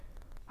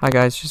Hi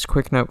guys, just a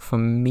quick note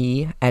from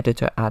me,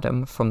 editor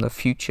Adam, from the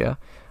future,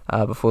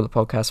 before the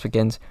podcast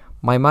begins.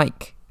 My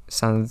mic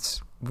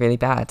sounds really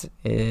bad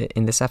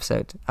in this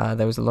episode.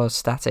 There was a lot of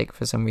static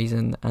for some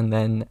reason, and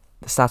then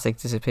the static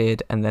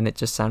disappeared, and then it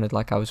just sounded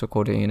like I was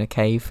recording in a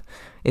cave.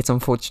 It's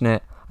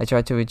unfortunate. I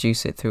tried to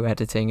reduce it through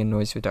editing and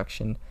noise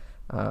reduction,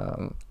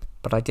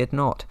 but I did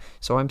not.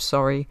 So I'm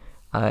sorry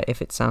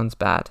if it sounds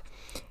bad.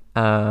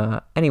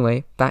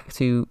 Anyway, back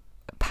to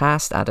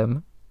past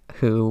Adam,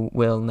 who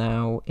will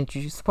now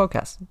introduce the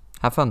podcast.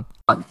 Have fun.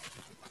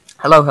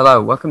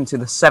 Hello. Welcome to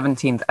the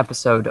 17th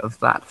episode of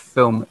That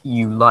Film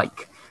You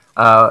Like.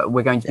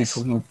 We're going to be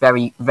talking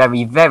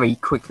very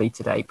quickly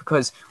today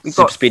because we've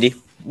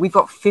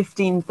got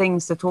 15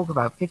 things to talk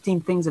about,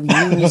 15 things of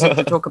new music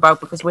to talk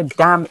about because we're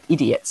damn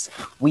idiots.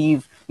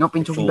 We've not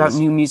been talking about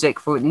new music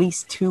for at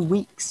least 2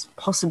 weeks,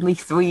 possibly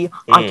 3.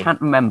 I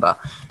can't remember.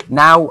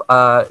 Now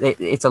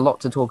it's a lot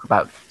to talk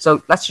about.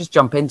 So let's just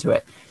jump into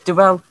it.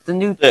 Durrell, the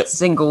new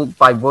single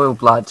by Royal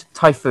Blood,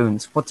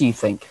 Typhoons, what do you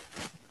think?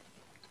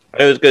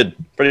 It was good.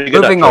 Pretty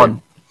good. Moving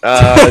on.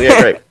 Yeah,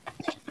 great.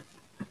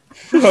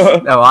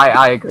 No,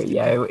 I agree.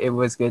 Yeah, it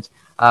was good.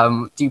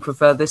 Do you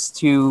prefer this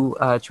to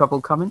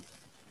Trouble Coming?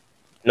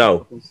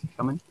 No.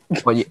 Coming?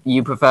 Well,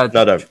 you prefer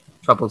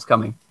Trouble's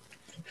Coming?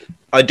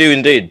 I do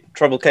indeed.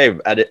 Trouble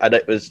came, and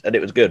it was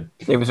good.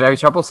 It was very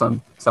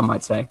troublesome, some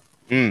might say.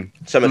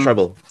 So much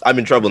trouble. I'm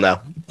in trouble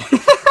now.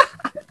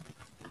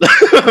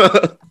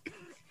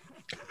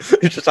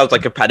 It just sounds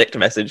like a panicked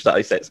message that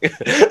I said.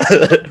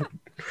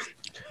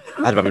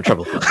 I'm in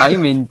trouble.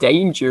 I'm in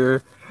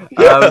danger.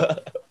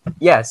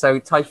 Yeah, so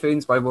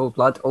Typhoons by Royal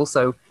Blood.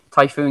 Also,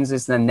 Typhoons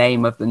is the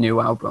name of the new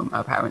album,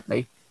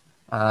 apparently.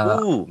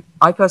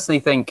 I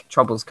personally think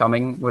Trouble's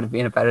Coming would have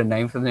been a better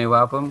name for the new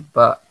album,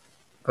 but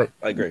I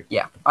agree.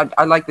 Yeah,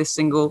 I like this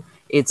single.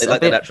 It's the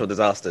natural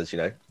disasters, you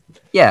know.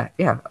 Yeah.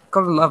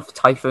 Gotta love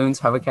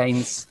typhoons,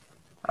 hurricanes,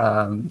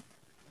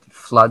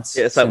 floods.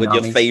 Yeah, start with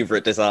your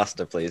favourite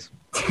disaster, please.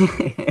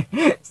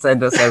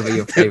 Send us over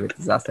your favourite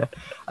disaster.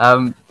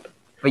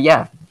 But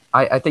yeah,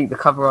 I think the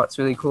cover art's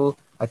really cool.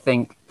 I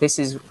think this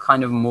is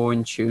kind of more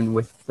in tune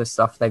with the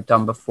stuff they've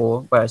done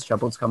before, whereas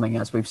Trouble's Coming,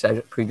 as we've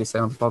said previously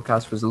on the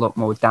podcast, was a lot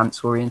more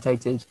dance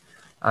orientated.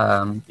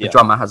 The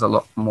drummer has a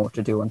lot more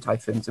to do on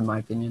Typhoons, in my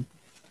opinion.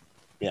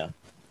 Yeah,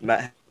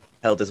 Matt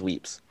held his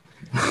weeps.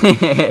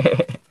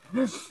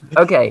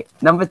 Okay,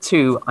 number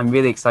 2, I'm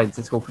really excited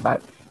to talk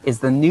about, is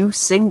the new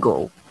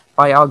single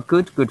by our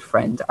good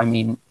friend. I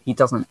mean, he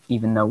doesn't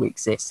even know we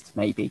exist,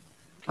 maybe.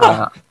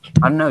 I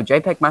don't know,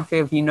 JPEG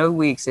Mafia, if you know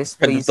we exist,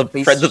 please...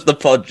 Friend of the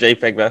pod,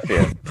 JPEG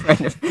Mafia.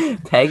 Friend of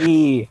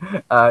Peggy,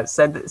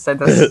 send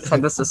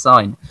us a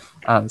sign.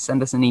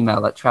 Send us an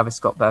email at Travis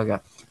Scott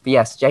Burger. But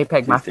yes,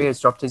 JPEG Mafia has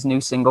dropped his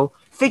new single,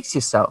 Fix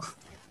Yourself.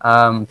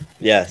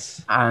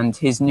 Yes. And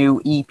his new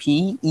EP,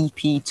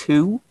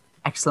 EP2, !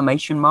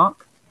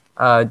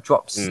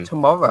 Drops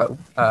tomorrow.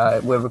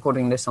 We're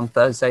recording this on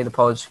Thursday. The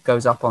pod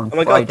goes up on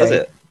Friday. God, does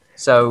it?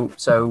 So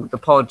the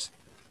pod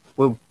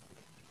will,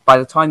 by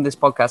the time this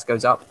podcast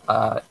goes up,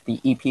 the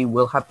EP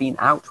will be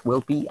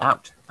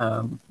out,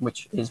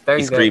 which is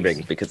very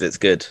screaming because it's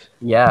good.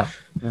 Yeah,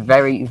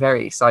 very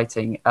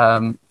exciting.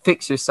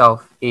 Fix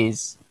Yourself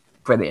is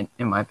brilliant,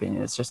 in my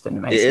opinion. It's just an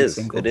amazing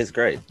single. It is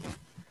great.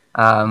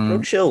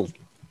 More chilled.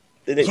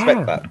 Didn't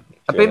expect that.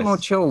 A bit more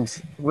chilled,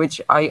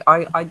 which I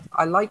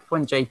like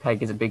when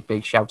JPEG is a big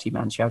shouty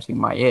man shouting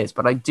in my ears,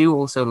 but I do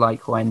also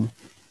like when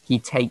he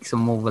takes a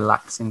more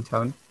relaxing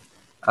tone.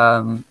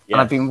 And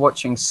I've been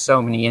watching so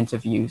many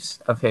interviews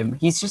of him.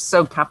 He's just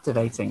so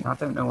captivating. I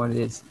don't know what it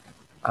is.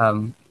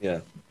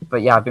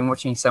 But yeah, I've been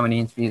watching so many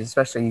interviews,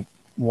 especially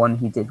one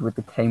he did with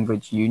the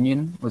Cambridge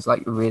Union was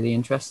like really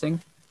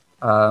interesting.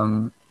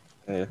 And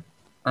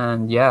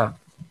yeah,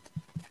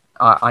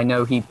 I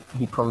know he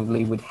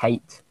probably would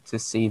hate to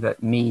see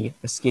that me,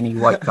 a skinny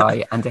white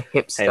guy, and a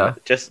hipster.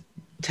 Hey, just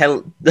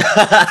tell.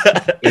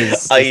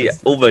 I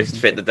almost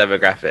fit the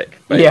demographic.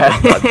 Yeah,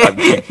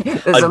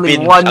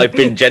 I've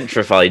been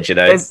gentrified. You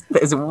know,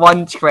 there's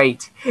one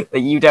trait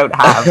that you don't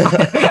have,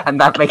 and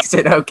that makes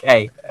it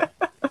okay.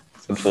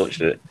 It's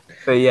unfortunate.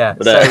 But yeah,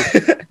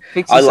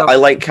 I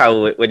like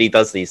how when he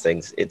does these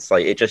things, it's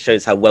like it just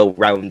shows how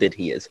well-rounded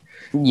he is.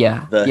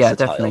 Yeah,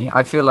 definitely.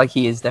 I feel like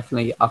he is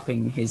definitely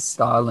upping his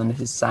style and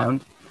his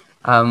sound.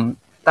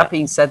 That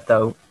being said,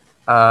 though,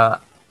 I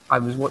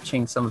was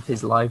watching some of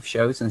his live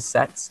shows and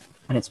sets,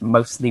 and it's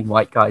mostly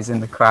white guys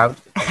in the crowd,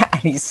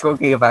 and he's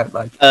talking about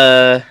like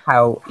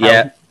how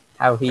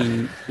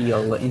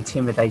he'll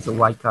intimidate a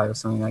white guy or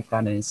something like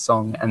that in his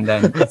song, and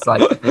then it's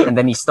like, and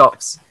then he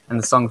stops, and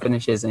the song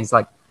finishes, and he's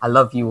like, "I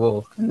love you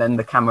all," and then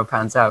the camera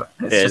pans out,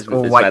 and it's just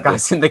all white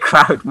guys in the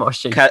crowd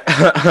moshing.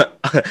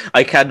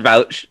 I can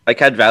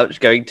vouch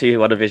going to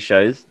one of his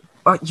shows.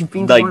 Oh, you've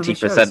been to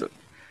 90%.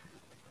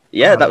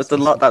 Yeah, that was the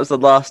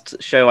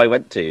last show I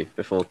went to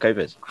before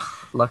COVID.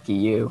 Lucky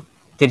you.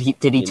 Did he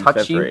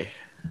touch February.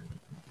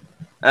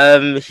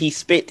 You? He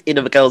spit in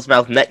a girl's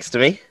mouth next to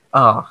me.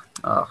 Oh.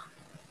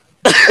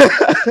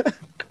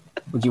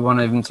 Would you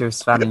want him to have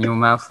spat in your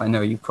mouth? I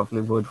know you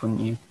probably would, wouldn't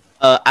you?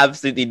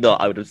 Absolutely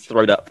not. I would have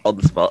thrown up on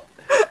the spot.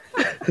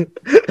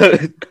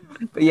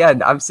 But yeah,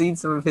 I've seen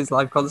some of his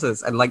live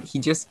concerts, and like he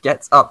just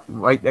gets up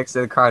right next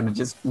to the crowd and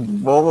just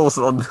walls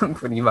on them,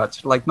 pretty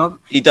much. Like not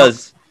He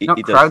does. not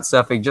He crowd does.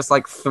 surfing, just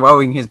like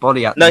throwing his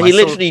body at them. No,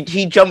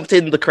 he jumped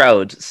in the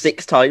crowd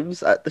 6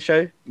 times at the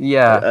show.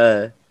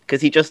 Yeah,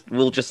 Because he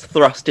will just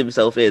thrust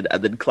himself in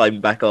and then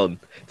climb back on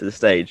to the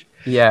stage.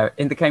 yeah.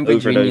 In the Cambridge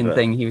Over and Union over.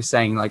 thing, he was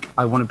saying like,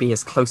 "I want to be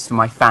as close to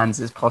my fans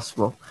as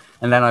possible."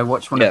 And then I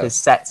watched one of his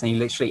sets, and he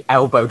literally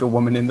elbowed a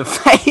woman in the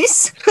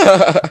face.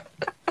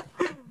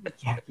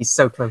 Yeah, he's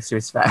so close to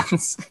his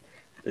fans.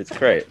 It's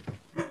great.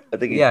 I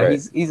think he's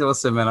great. He's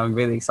awesome, and I'm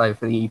really excited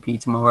for the EP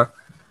tomorrow.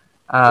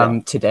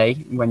 Today,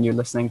 when you're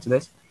listening to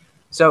this.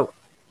 So,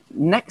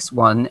 next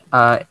one,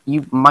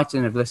 you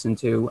mightn't have listened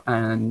to,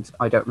 and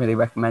I don't really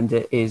recommend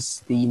it,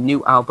 is the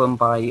new album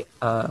by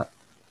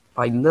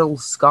Lil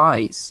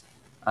Skies,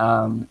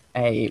 one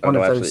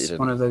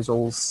of those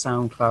old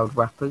SoundCloud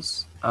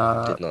rappers.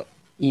 Did not.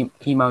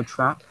 Emo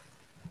trap,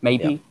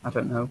 maybe. I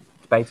don't know.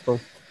 Debatable.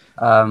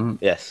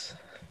 Yes.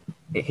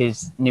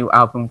 His new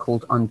album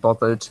called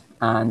Unbothered,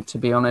 and to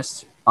be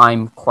honest,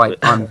 I'm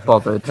quite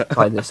unbothered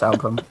by this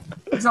album.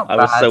 It's not bad.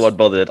 I was so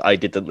unbothered, I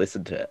didn't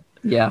listen to it.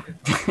 Yeah,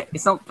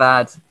 it's not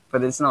bad,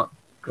 but it's not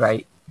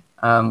great.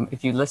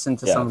 If you listen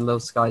to some of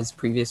Lil Sky's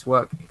previous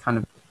work,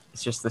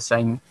 it's just the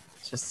same.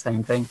 It's just the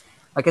same thing.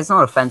 Like, it's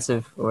not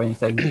offensive or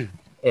anything.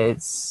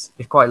 It's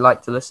quite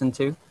light to listen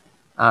to,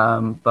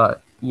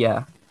 but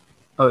yeah,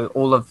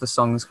 all of the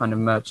songs kind of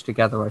merge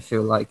together, I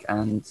feel like,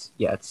 and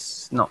yeah,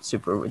 it's not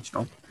super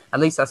original. At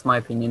least that's my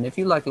opinion. If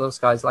you like Lil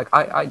Skies, like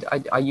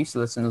I used to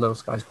listen to Lil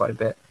Skies quite a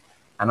bit,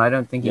 and I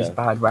don't think he's a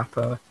bad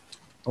rapper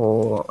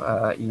or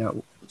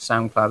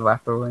SoundCloud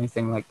rapper or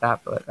anything like that.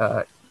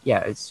 But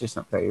yeah, it's just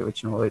not very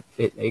original.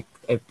 It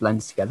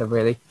blends together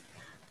really.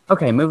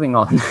 Okay, moving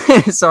on.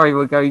 Sorry,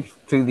 we're going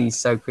through these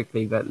so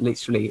quickly that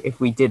literally,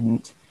 if we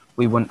didn't,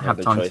 we wouldn't have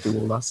time to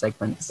do all our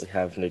segments. We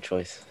have no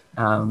choice.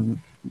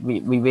 We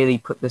really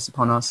put this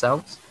upon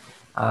ourselves.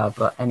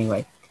 But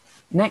anyway.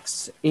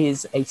 Next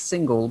is a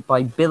single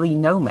by Billy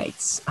No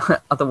Mates,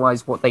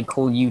 otherwise what they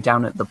call you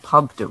down at the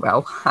pub,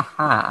 Darrell,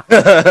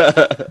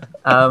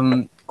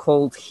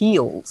 called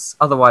Heels,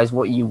 otherwise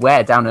what you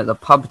wear down at the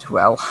pub,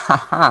 Darrell,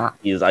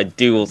 Heels, I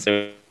do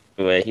also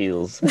wear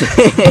heels.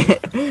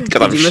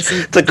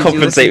 To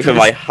compensate for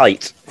my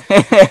height.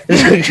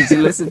 Did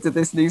you listen to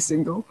this new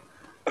single?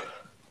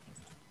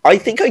 I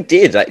think I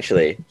did,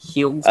 actually.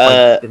 Heels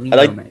by Billy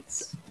No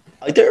Mates.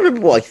 I don't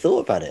remember what I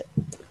thought about it.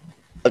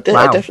 I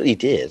definitely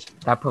did.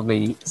 That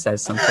probably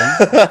says something.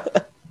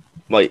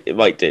 It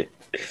might do.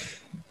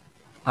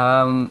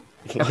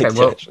 Okay,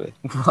 well,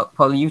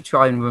 while you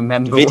try and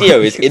remember... The video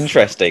is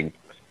interesting.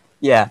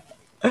 Yeah.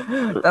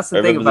 That's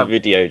the thing about... the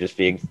video just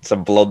being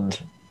some blonde...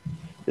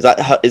 Is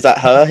that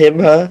her, him,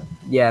 her?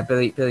 Yeah,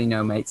 Billy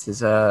No Mates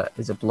is a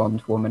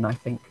blonde woman, I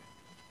think.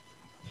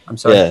 I'm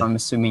sorry if I'm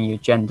assuming your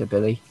gender,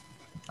 Billy.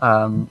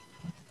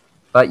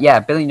 But yeah,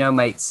 Billy No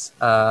Mates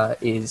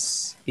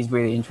is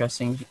really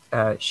interesting.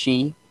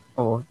 She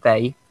or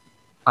they,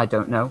 I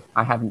don't know.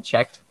 I haven't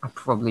checked. I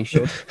probably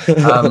should.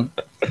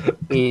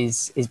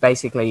 Is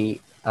basically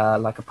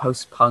like a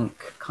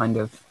post-punk kind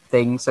of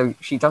thing. So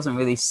she doesn't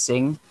really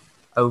sing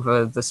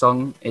over the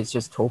song. It's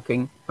just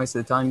talking most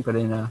of the time, but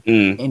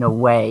in a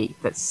way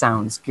that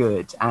sounds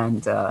good.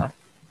 And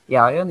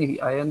yeah, I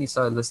only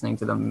started listening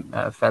to them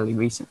fairly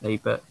recently.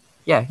 But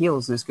yeah,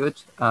 Heels is good.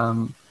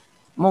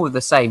 More of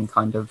the same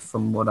kind of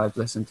from what I've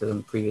listened to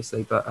them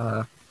previously,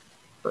 but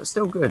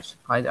still good.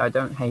 I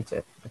don't hate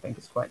it. I think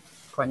it's quite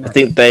nice. I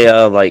think they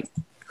are like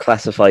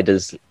classified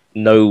as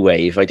no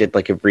wave. I did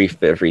like a brief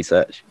bit of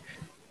research.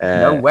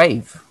 No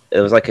wave.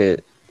 It was like a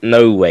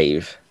no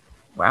wave.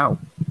 Wow.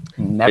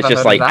 Never it's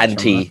just heard like of that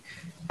anti, genre.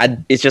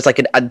 and it's just like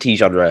an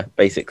anti-genre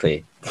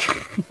basically.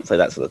 So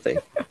that sort of thing.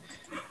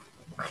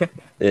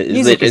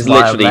 It's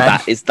literally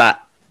that.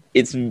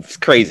 It's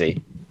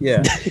crazy.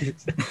 Yeah.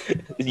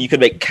 You can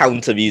make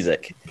counter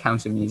music.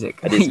 Counter music.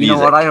 And it's you know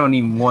what? I don't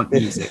even want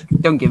music.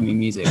 Don't give me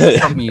music.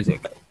 Stop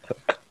music.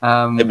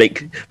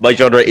 My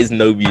genre is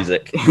no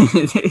music.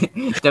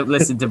 Don't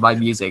listen to my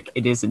music.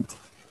 It isn't.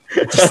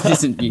 It just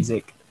isn't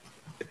music.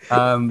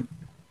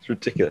 It's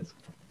ridiculous.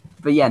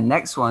 But yeah,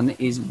 next one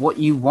is What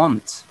You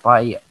Want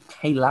by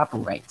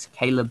Caleb-orate.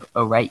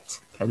 Caleb-orate?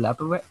 I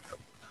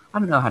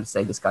don't know how to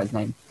say this guy's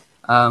name.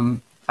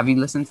 Have you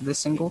listened to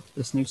this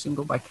new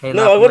single by Caleb?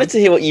 No, I wanted to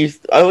hear what you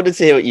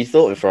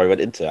thought before I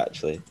went into it,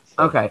 actually.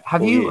 So, okay,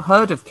 have you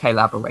heard of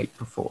Caleb-orate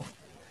before?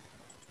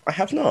 I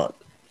have not.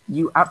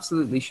 You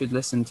absolutely should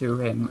listen to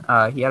him.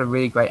 He had a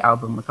really great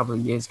album a couple of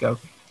years ago.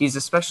 He's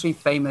especially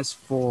famous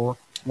for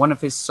one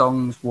of his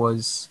songs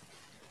was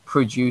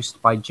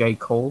produced by J.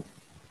 Cole.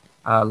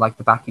 Like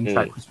the backing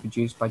track was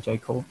produced by J.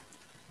 Cole.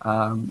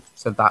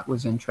 So that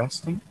was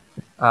interesting.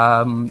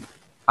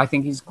 I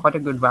think he's quite a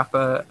good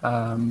rapper.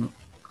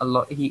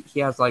 He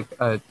has like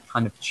a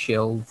kind of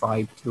chill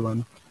vibe to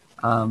him.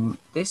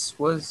 This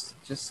was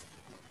just,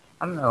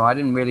 I don't know, I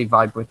didn't really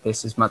vibe with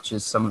this as much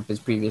as some of his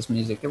previous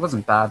music. It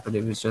wasn't bad, but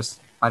it was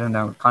just I don't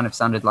know, it kind of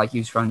sounded like he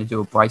was trying to do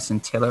a Bryson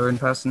Tiller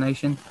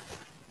impersonation.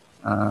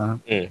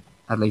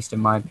 At least in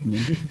my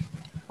opinion.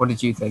 What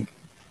did you think?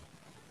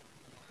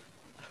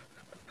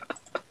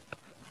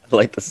 I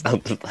like the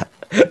sound of that,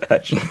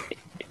 actually.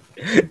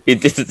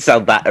 It didn't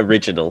sound that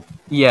original.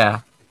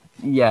 Yeah.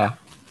 Am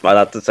I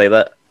allowed to say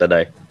that? Don't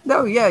know.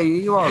 No, yeah,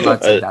 you are allowed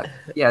to say that.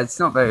 Yeah, it's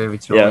not very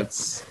original. Yeah.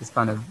 It's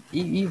kind of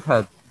you've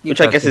heard.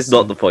 Which I guess is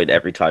not the point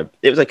every time.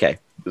 It was okay.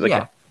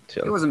 Yeah,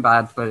 it wasn't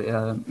bad,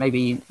 but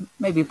maybe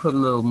put a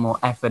little more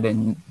effort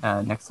in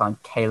next time.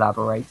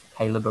 K-laborate.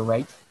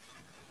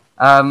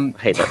 I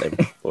hate that name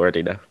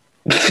already now.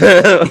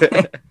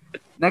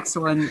 Next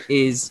one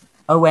is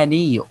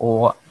ONE,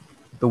 or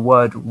the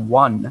word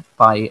one,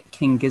 by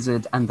King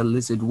Gizzard and the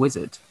Lizard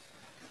Wizard.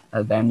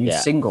 Their new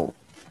single.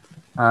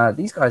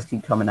 These guys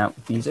keep coming out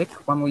with music.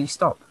 When will you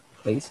stop,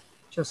 please?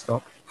 Just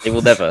stop. They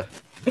will never.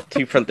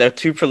 They're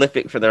too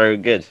prolific for their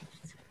own good,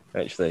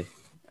 actually.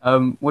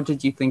 What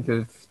did you think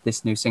of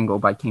this new single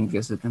by King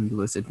Gizzard and the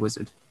Lizard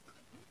Wizard?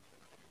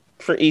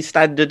 Pretty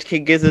standard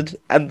King Gizzard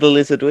and the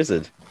Lizard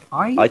Wizard.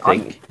 I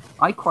think.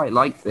 I quite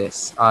like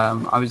this.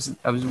 I was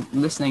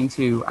listening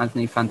to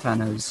Anthony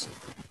Fantano's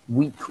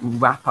week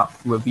wrap-up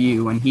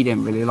review, and he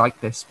didn't really like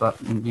this. But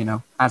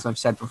as I've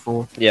said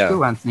before,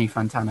 screw Anthony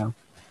Fantano.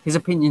 His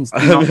opinions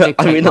do not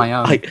dictate my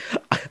own.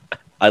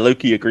 I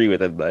low-key agree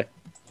with him though.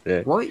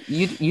 Yeah. What?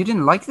 You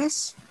didn't like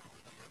this?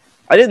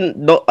 I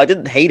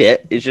didn't hate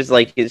it. It's just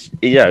like it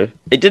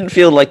didn't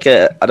feel like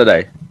I don't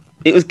know.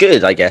 It was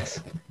good, I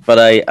guess.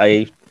 But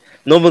I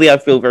normally I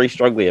feel very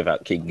strongly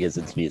about King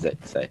Gizzard's music,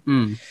 so.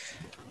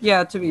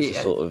 Yeah, to be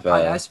sort of,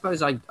 I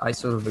suppose I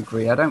sort of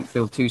agree. I don't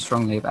feel too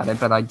strongly about it,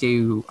 but I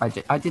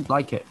did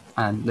like it,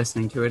 and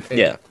listening to it,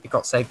 it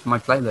got saved to my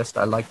playlist.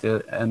 I liked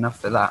it enough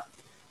for that.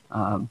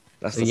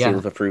 That's the seal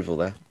of approval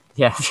there.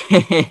 Yeah,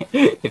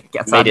 it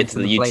gets made it to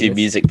the YouTube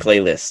Music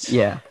playlist.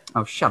 Yeah.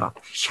 Oh, shut up,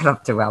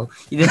 Terrell.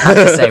 You didn't have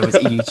to say it was a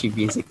YouTube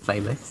Music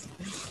playlist.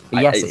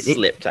 But yes, it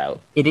slipped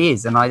out. It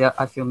is, and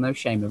I feel no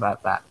shame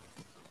about that.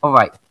 All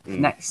right,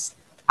 next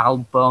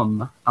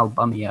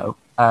albumio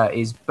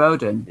is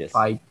Burden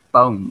by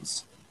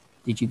Bones.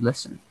 Did you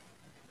listen?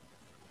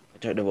 I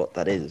don't know what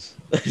that is.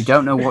 You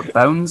don't know what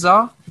bones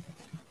are?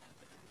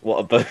 What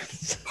are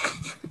bones?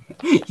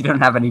 You don't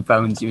have any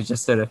bones. You're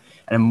just an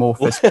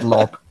amorphous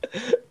blob.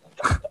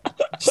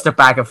 Just a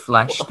bag of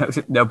flesh,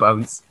 no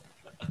bones.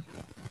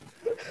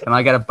 Can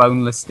I get a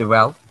boneless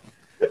Durrell?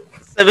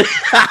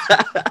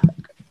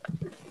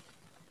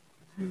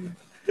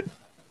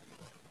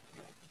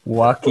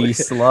 Wacky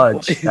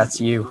Sludge,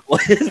 that's you.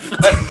 What is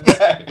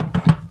that?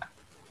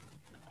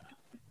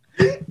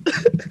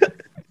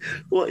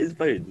 What is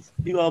Bones?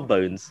 Who are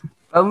Bones?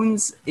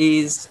 Bones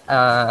is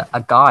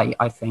a guy,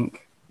 I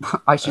think.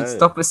 I should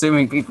stop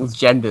assuming people's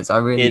genders. I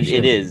really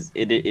should.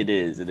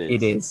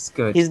 It is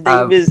good. His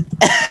name is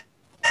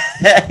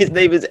his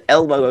name is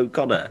Elmo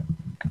O'Connor.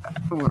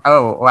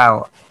 Oh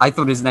wow! I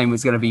thought his name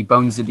was going to be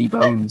Bonesity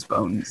Bones.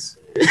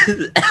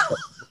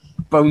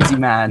 Bonesy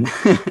man.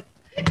 His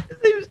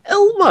name is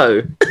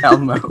Elmo.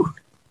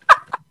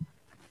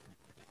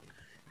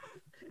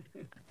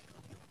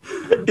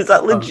 Is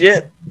that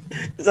legit?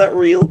 Is that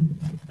real?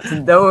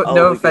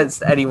 No offense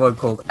to anyone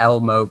called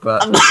Elmo,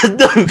 but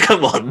no,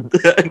 come on.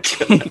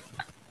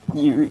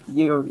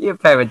 your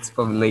parents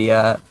probably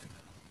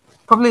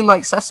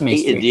like Sesame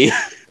Street. You.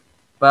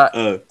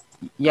 But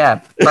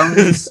yeah,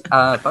 Bones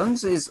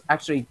Bones is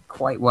actually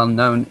quite well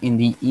known in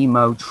the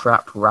emo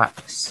trap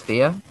rap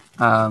sphere.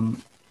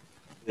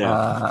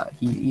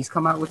 He's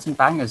come out with some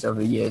bangers over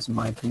the years, in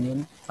my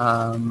opinion.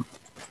 I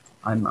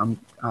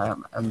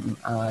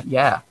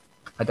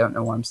don't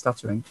know why I'm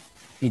stuttering.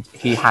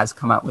 He has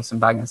come out with some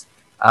bangers.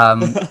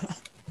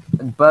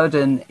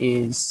 Burden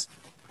is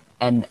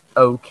an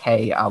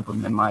okay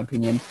album, in my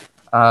opinion.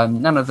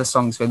 None of the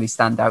songs really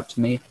stand out to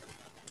me.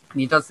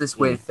 And he does this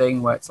weird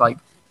thing where it's like,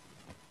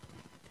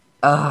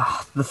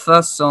 the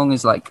first song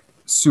is like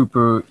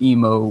super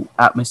emo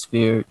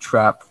atmosphere,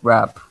 trap,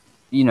 rap.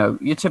 Your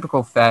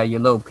typical fare, your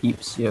Lil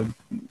Peeps, your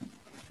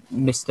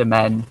Mr.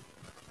 Men.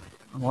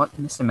 What?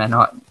 Mr. Men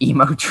are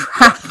emo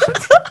trap.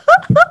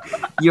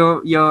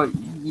 your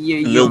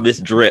Lil Miss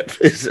Drip.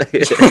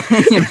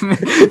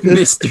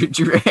 Mr.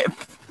 Drip.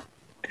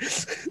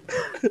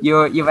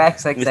 Your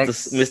XXX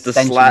Mr.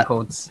 extension Slat.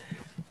 chords.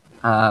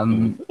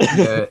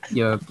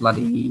 Your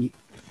bloody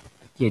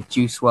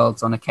Juice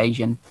Worlds on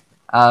occasion.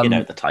 You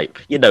know the type.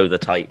 You know the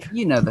type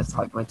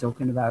we're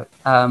talking about.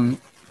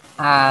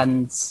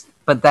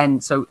 But then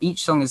so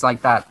each song is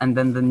like that, and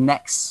then the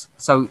next,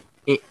 so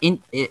it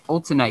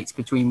alternates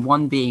between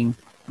one being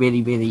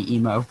really, really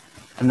emo,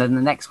 and then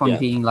the next one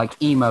being like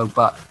emo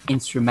but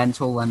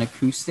instrumental and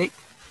acoustic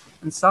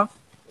and stuff.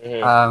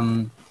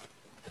 And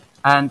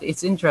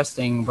it's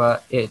interesting,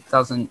 but it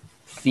doesn't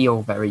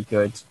feel very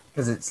good,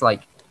 because it's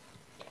like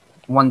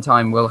one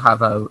time we'll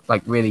have a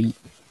like really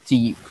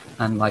deep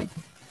and like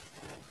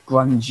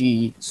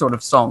grungy sort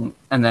of song,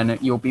 and then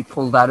you'll be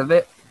pulled out of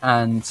it,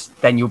 and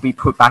then you'll be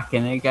put back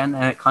in it again,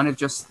 and it kind of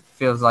just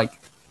feels like,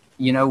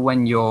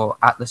 when you're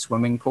at the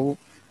swimming pool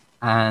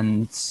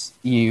and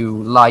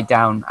you lie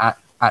down at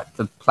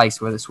the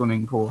place where the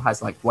swimming pool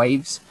has like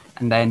waves,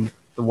 and then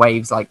the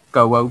waves like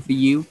go over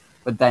you,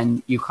 but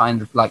then you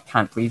kind of like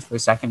can't breathe for a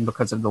second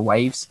because of the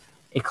waves.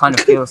 It kind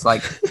of feels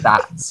like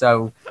that.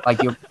 So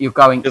like you're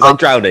going It's up. like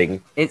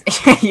drowning. It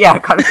yeah,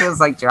 it kind of feels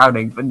like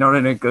drowning, but not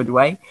in a good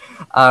way.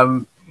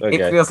 It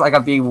Okay. feels like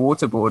I'm being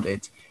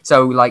waterboarded.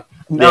 So like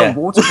no, Yeah.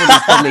 waterboarded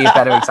is probably a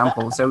better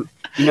example. So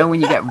you know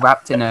when you get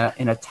wrapped in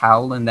a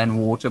towel and then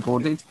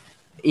waterboarded,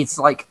 it's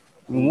like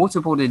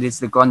waterboarded is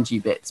the grungy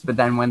bits, but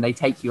then when they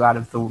take you out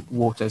of the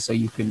water so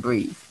you can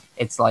breathe,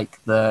 it's like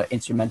the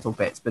instrumental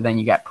bits, but then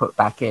you get put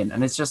back in,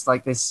 and it's just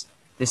like this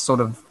sort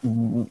of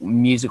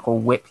musical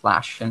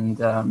whiplash, and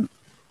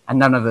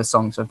none of the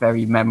songs are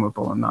very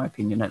memorable in my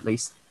opinion, at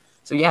least.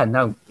 So yeah,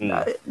 no,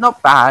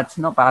 not bad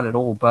at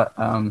all, but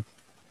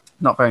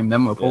not very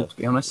memorable, to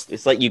be honest.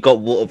 It's like you got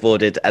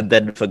waterboarded and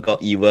then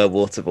forgot you were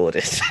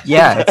waterboarded.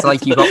 Yeah, it's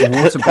like you got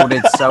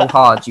waterboarded so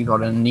hard you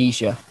got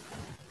amnesia.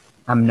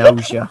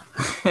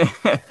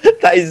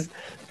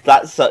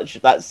 that's such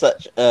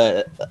such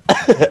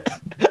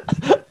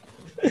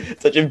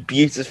a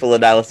beautiful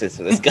analysis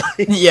for this guy.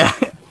 Yeah.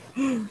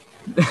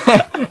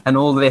 And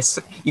all this,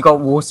 you got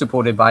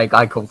waterboarded by a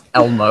guy called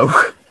Elmo.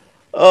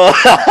 Oh.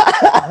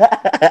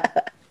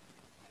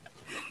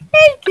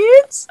 Hey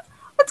kids,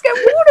 let's get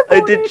waterboarded.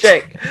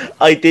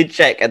 I did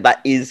check, and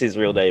that is his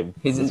real name.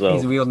 His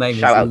well. real name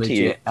Shout is out to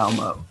you. legit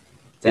Elmo.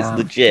 It's Damn.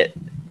 legit.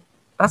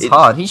 That's It's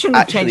hard. He shouldn't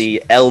have actually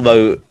changed.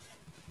 Elmo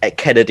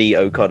Kennedy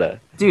O'Connor.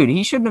 Dude,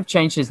 he shouldn't have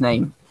changed his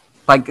name.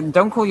 Like,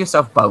 don't call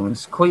yourself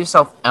Bones. Call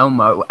yourself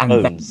Elmo, and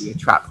then Bones. be a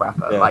trap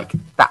rapper. Yeah. Like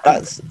that.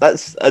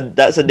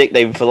 That's a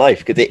nickname for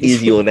life because it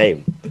is your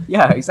name.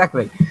 Yeah,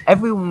 exactly.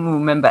 Everyone will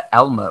remember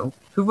Elmo.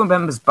 Who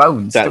remembers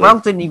Bones? Exactly. Darrell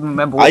didn't even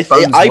remember what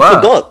Bones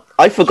were.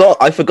 I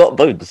forgot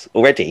Bones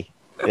already.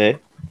 Yeah.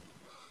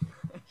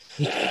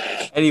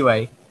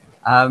 Anyway,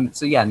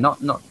 so yeah,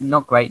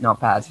 not great, not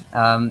bad.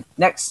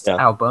 Next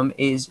album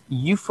is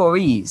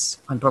Euphories.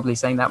 I'm probably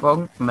saying that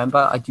wrong.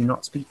 Remember, I do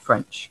not speak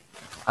French.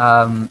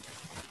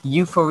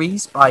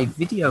 Euphories by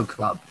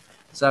Videoclub.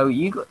 So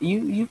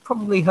you've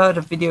probably heard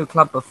of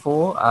Videoclub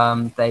before.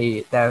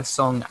 Their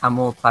song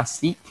Amour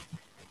Plastique,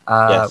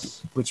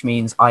 Yes. which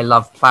means I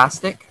love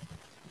plastic.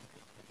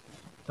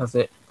 Does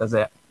it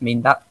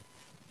mean that?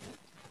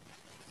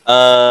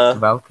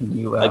 Well, can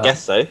you? I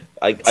guess so.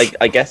 I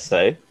guess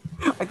so.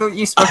 I thought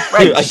you spoke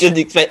French. I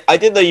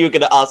didn't know you were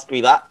going to ask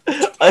me that.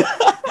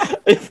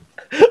 I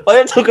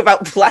don't talk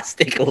about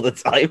plastic all the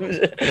time.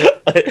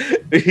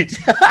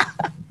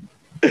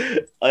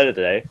 I don't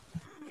know.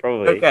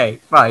 Probably. Okay,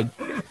 fine.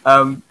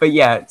 But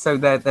yeah, so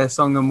their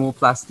song Amour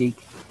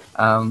Plastique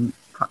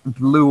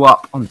blew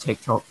up on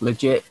TikTok.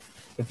 Legit.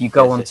 If you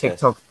go on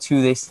TikTok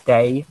to this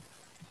day,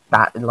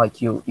 that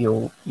like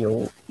you'll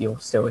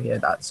still hear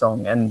that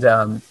song, and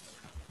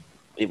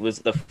it was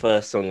the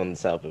first song on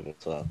this album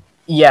as well.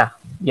 Yeah.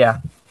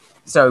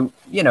 So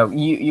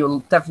you'll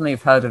definitely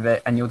have heard of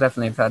it, and you'll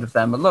definitely have heard of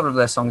them. A lot of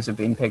their songs have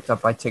been picked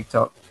up by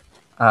TikTok,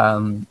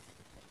 and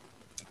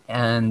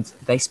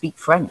they speak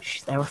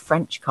French. They're a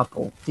French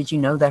couple. Did you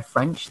know they're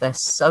French? They're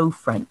so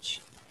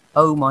French.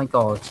 Oh my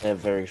god. They're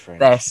very French.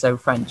 They're so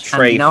French.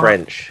 Très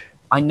French.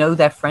 I know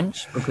they're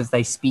French because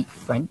they speak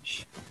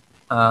French,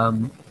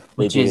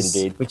 which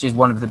is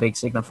one of the big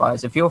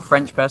signifiers. If you're a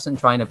French person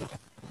trying to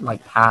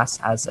like pass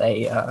as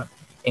a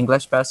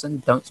English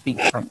person, don't speak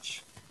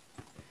French.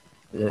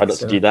 Try not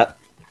to do that.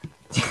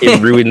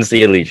 It ruins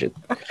the illusion.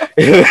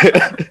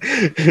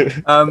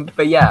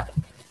 But yeah,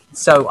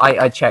 so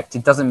I checked.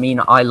 It doesn't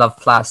mean I love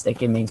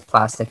plastic. It means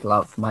plastic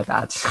love. My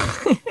bad.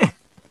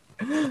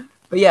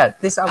 But yeah,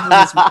 this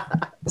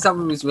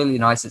album is really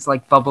nice. It's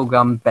like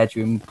bubblegum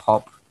bedroom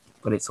pop,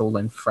 but it's all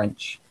in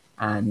French.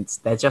 And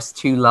they're just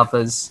two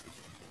lovers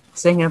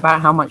singing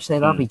about how much they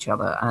love each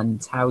other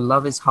and how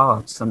love is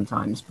hard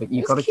sometimes. But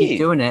you've got to keep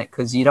doing it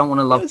because you don't want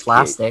to love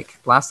plastic.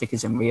 Cute. Plastic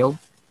isn't real.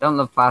 Don't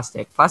love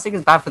plastic. Plastic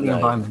is bad for the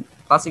environment.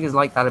 Plastic is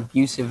like that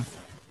abusive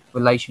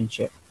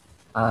relationship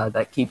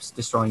that keeps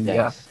destroying the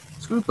earth.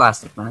 Screw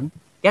plastic, man.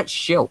 Get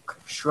Shrilk.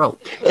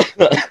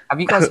 Have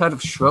you guys heard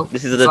of Shrilk?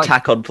 This is an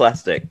attack on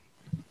plastic.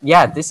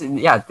 Yeah, this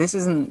isn't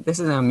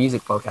a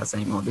music podcast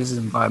anymore. This is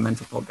an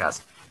environmental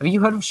podcast. Have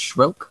you heard of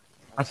Shrilk?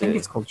 I think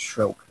it's called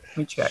Shrilk. Let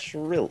me check.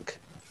 Shrilk.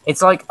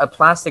 It's like a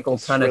plastic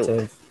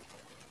alternative.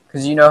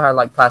 Because you know how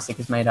like plastic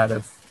is made out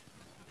of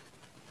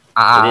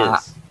it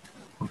is.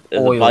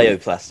 It's oil. A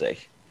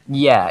bioplastic.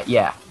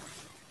 Yeah.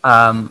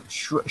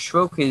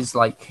 Shrilk is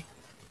like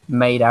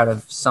made out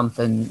of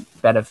something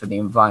better for the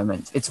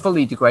environment. It's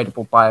fully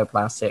degradable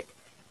bioplastic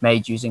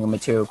made using a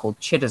material called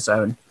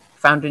chitosone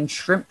found in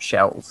shrimp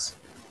shells.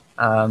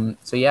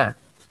 So yeah.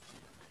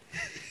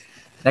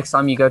 Next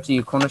time you go to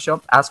your corner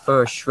shop, ask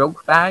for a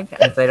Shrilk bag,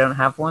 and if they don't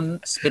have one,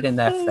 spit in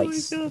their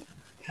face. Don't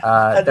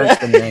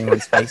spit in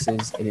anyone's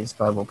faces. It is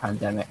global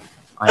pandemic.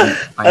 I'm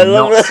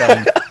not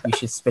saying you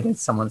should spit in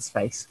someone's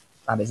face.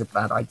 That is a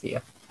bad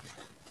idea.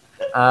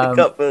 I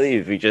can't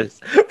believe we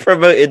just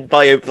promoted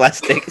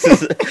bioplastics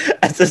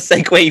as a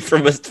segue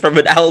from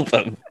an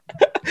album.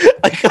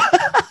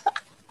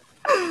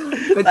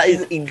 But That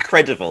is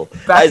incredible.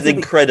 back That is to the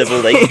incredible.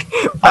 Like,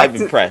 I'm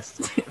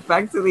impressed.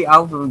 back to the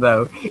album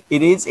though.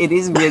 It is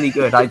really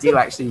good. I do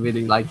actually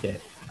really like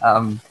it.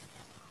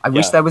 I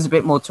wish Yeah, there was a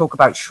bit more talk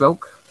about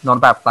Shulk, not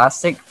about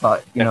plastic,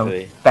 but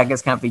definitely.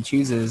 beggars can't be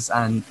choosers,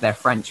 and they're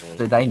French. What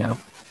do they know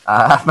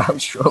about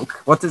Shulk?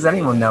 What does Yeah,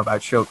 anyone know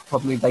about Shulk?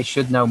 Probably they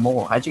should know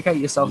more. Educate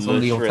yourselves on Le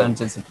the Shrill.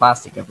 alternatives of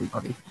plastic,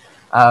 everybody.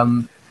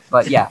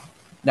 But yeah,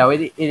 no,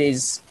 it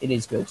is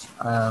good.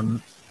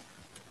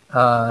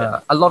 Yeah.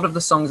 A lot of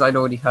the songs I'd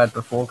already heard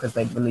before because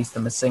they'd released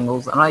them as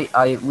singles,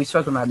 and we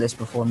spoken about this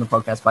before in the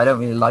podcast, but I don't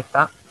really like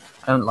that.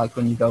 I don't like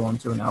when you go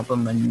onto an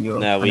album and you're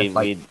No, kind of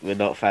like we're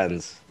not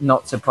fans.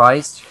 not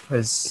surprised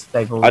because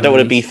they've I already don't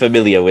want to be released.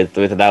 familiar with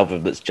an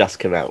album that's just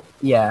come out.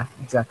 Yeah,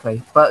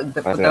 exactly. But I think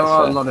there that's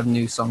are a fair. lot of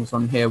new songs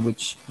on here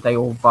which they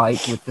all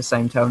vibe with the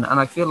same tone, and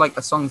I feel like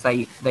the songs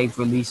they've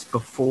released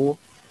before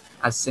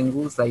as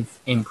singles they've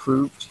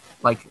improved.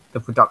 Like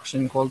the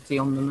production quality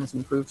on them has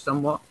improved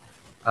somewhat.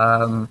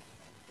 And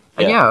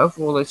Yeah. yeah,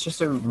 overall, it's just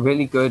a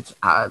really good,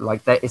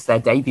 it's their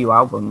debut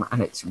album,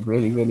 and it's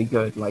really, really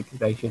good. Like,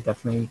 they should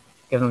definitely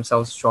give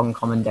themselves strong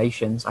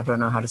commendations. I don't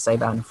know how to say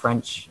that in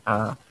French.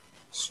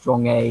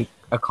 Strong Probably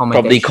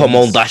accommodations.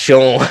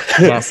 commendation.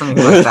 Yeah, something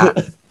like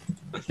that.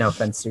 No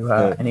offense to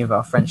Yeah. any of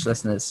our French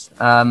listeners.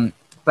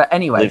 But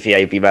anyway.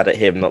 Olivier, be mad at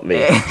him, not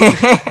me.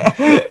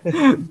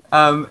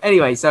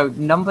 Anyway, so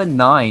number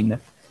 9.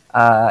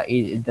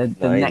 The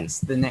Nine.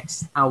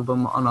 next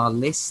album on our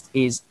list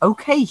is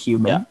Okay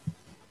Human. Yeah.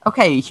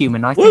 Okay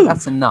Human, I Woo! think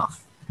that's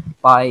enough.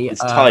 By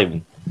It's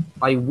time.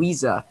 by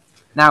Weezer.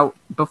 Now,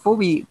 before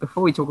we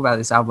talk about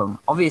this album,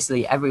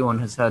 obviously everyone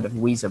has heard of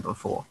Weezer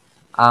before.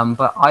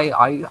 But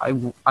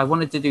I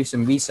wanted to do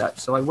some research,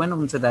 so I went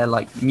onto their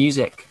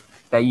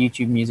their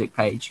YouTube music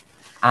page,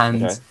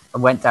 and Okay. I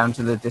went down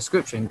to the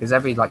description because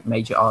every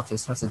major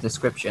artist has a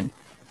description.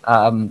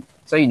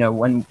 So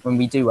when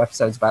we do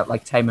episodes about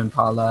like Tame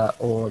Impala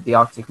or the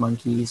Arctic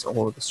Monkeys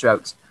or the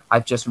Strokes,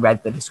 I've just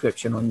read the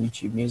description on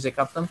YouTube Music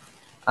of them.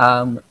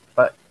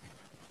 But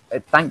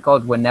thank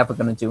God we're never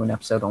going to do an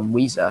episode on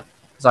Weezer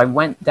because I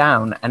went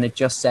down and it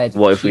just said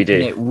What if we keeping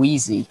do? it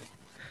Wheezy.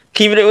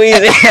 Keeping it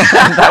easy.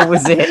 That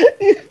was it.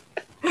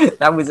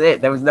 That was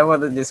it. There was no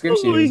other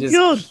description. Oh It my was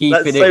god, just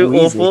keeping that's it so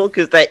Wheezy. awful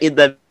because they're in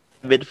their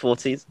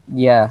mid-40s.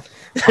 Yeah,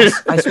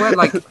 I swear.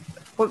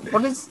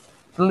 What is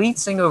the lead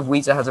singer of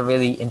Weezer has a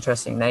really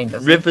interesting name,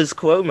 doesn't he? Rivers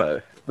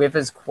Cuomo.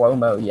 Rivers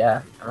Cuomo.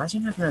 Yeah,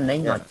 imagine having a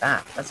name like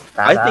that. That's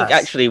badass. I think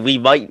actually we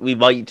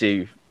might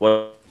do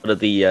one of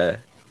the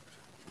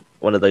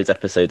one of those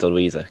episodes on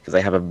Weezer because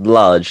they have a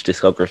large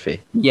discography.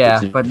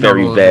 Yeah, it's but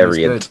very not all of them is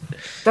variant. good.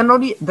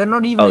 They're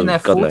not even Oh, in their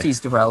God, no.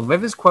 40s, Darrell.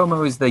 Rivers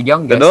Cuomo is the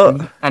youngest,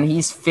 not. and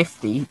he's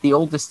 50. The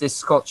oldest is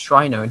Scott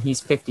Schreiner, and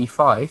he's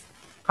 55.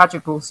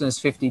 Patrick Wilson is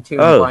 52,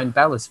 and Oh. Brian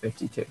Bell is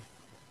 52.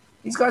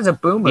 These guys are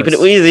boomers. Keeping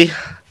it easy.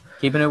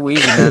 Keeping it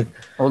wheezy, man.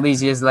 All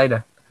these years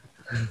later.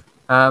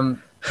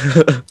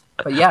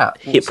 But yeah,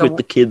 Hip so with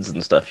the kids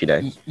and stuff, you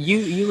know.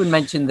 you had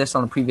mentioned this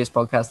on a previous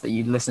podcast that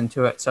you'd listened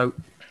to it. So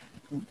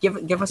give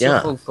us your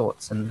Yeah. full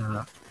thoughts and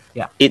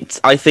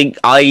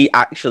I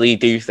actually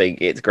do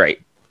think it's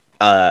great.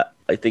 I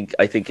think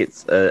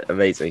it's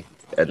amazing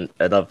and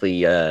a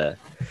lovely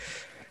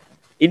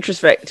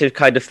introspective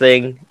kind of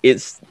thing.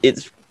 It's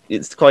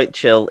quite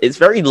chill. It's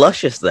very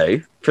luscious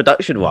though,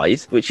 production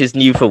wise, which is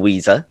new for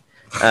Weezer.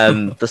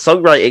 The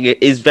songwriting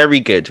is very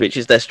good, which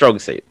is their strong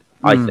suit.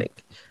 I think.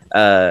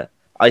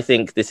 I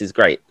think this is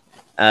great.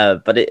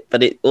 But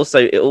it also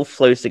it all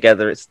flows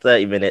together. It's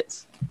 30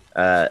 minutes.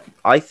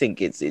 I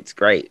think it's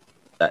great.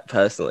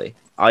 Personally,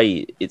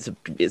 it's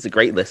a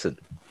great listen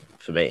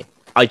for me.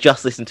 I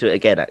just listened to it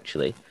again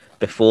actually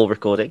before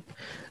recording,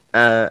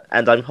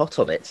 and I'm hot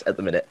on it at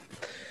the minute.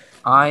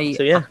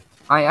 So yeah,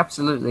 I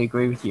absolutely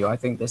agree with you. I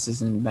think this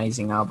is an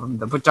amazing album.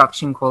 The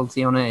production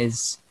quality on it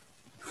is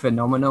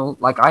phenomenal.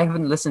 Like, I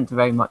haven't listened to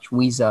very much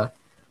Weezer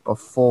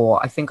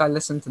before. I think I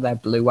listened to their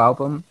Blue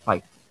album.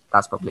 Like,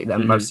 that's probably their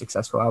most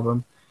successful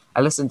album.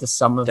 I listened to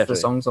some of the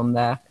songs on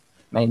there,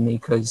 mainly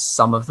because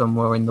some of them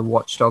were in the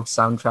Watch Dogs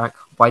soundtrack.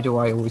 Why do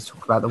I always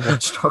talk about the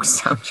Watch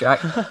Dogs soundtrack?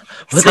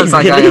 Sounds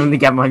like I only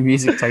get my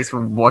music taste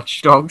from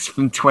Watch Dogs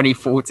from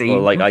 2014.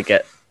 well, like I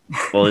get.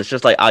 Well, it's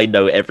just like I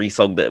know every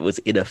song that was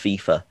in a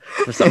FIFA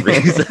for some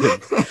reason.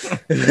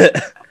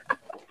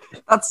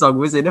 That song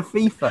was in a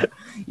FIFA.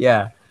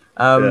 Yeah.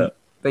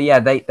 But yeah,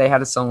 they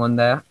had a song on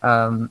there.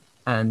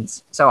 And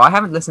so I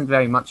haven't listened to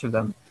very much of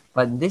them.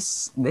 But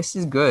this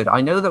is good.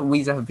 I know that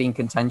Weezer have been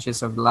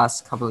contentious over the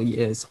last couple of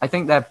years. I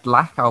think their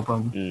Black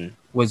album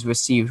was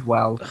received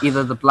well.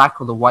 Either the Black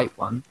or the White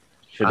one.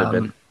 Should have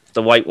been.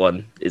 The white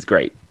one is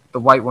great. The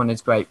White one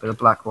is great, but the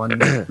Black one,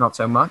 not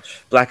so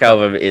much. Black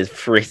album is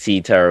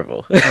pretty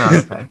terrible.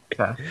 Oh, okay,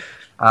 fair.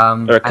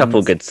 There are a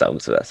couple good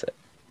songs, so that's it.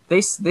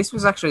 This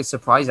was actually a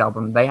surprise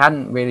album. They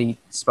hadn't really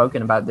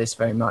spoken about this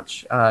very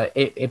much.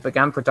 It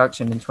began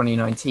production in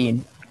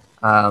 2019,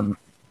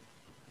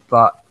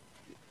 but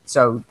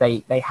so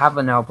they have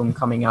an album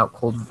coming out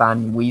called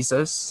Van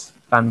Weezer's.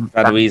 Van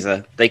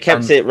Weezer. They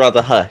kept it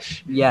rather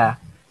hush. Yeah.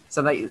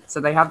 So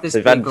they have this So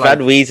big Van like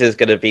Weezer's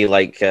going to be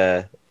like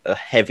a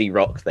heavy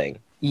rock thing.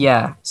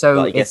 yeah. So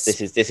But I guess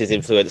it's this is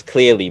influenced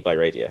clearly by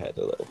Radiohead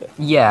a little bit.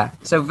 yeah.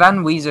 So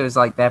Van Weezer is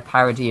like their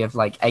parody of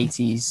like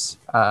 80s,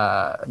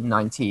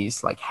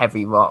 90s like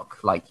heavy rock,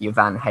 like your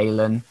Van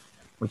Halen,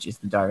 which is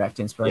the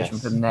direct inspiration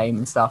for Yes, the name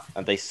and stuff.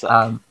 and they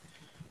suck.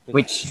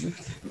 Which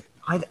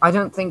I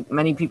don't think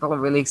many people are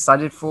really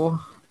excited for.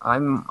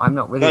 I'm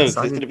not really No, because it's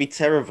going excited to be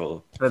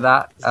terrible. for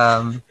that. It's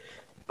going to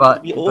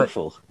But be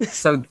awful.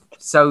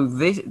 so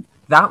this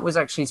that was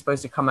actually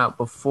supposed to come out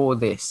before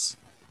this,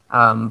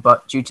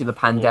 but due to the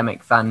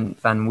pandemic, Van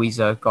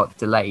Weezer got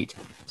delayed.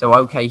 So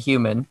OK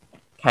Human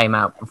came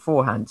out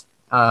beforehand,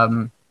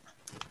 and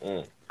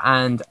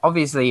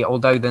obviously,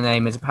 although the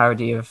name is a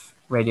parody of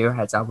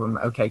Radiohead's album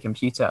OK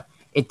Computer,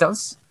 it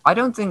does. I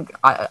don't think.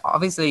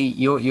 Obviously,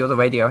 you're the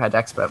Radiohead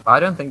expert, but I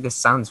don't think this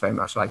sounds very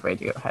much like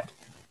Radiohead.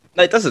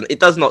 No, it doesn't. It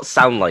does not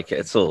sound like it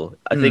at all.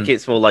 I think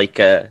it's more like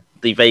the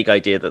vague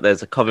idea that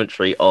there's a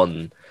commentary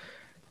on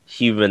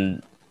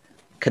human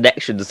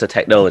connections to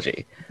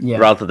technology, Yeah.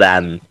 rather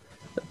than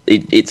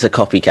it's a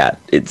copycat.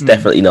 It's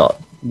definitely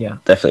not. Yeah.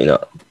 Definitely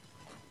not.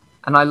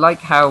 And I like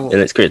how And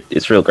it's great.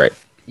 It's real great.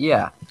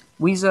 yeah,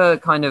 Weezer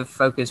kind of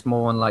focused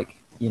more on like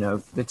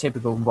the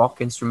typical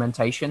rock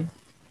instrumentation,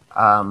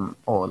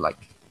 or like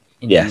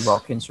indie Yes.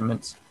 rock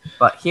instruments.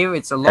 But here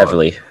it's a lot.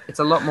 Heavily. It's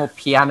a lot more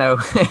piano.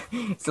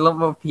 It's a lot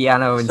more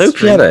piano and So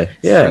piano,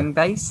 yeah. string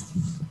based.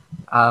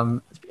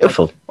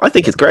 Beautiful. I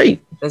think it's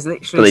great. There's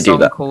literally a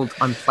song called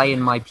 "I'm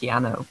Playing My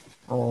Piano"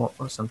 or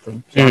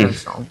something piano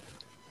song.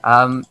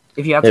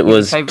 If you have to It give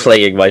was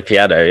playing my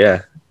piano.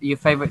 Yeah. your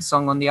favorite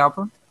song on the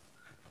album,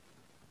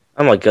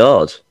 Oh my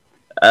god.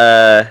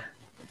 I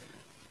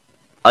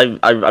mean,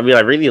 I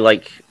really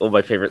like all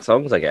my favorite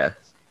songs, I guess.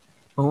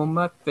 oh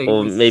my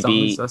favorite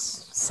maybe- songs are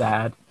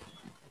sad.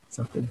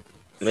 Something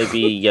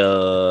Maybe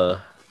slow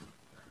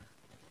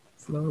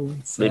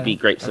and sad. maybe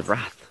Grapes of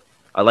Wrath.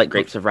 I like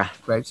Grapes of Wrath.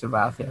 Grapes of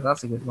Wrath, yeah,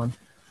 that's a good one.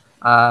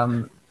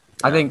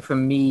 I think for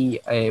me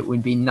it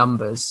would be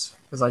Numbers,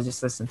 because I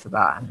just listened to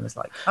that and was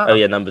like, Oh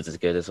yeah, Numbers is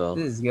good as well.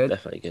 this is good.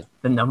 Definitely good.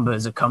 The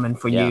numbers are coming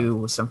for Yeah.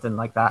 you, or something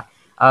like that.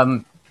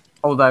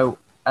 Although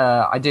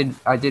I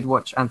did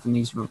watch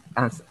Anthony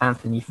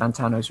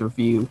Fantano's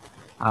review,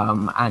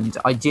 and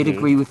I did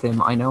agree with him.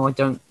 I know I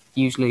don't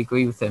usually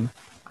agree with him,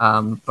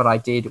 but I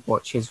did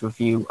watch his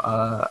review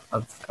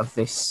of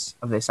this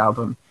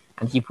album,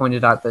 and he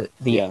pointed out that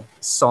the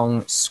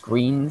song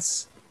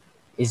 "Screens"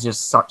 is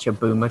just such a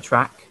boomer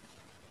track,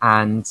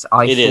 and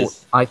I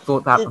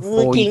thought that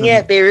before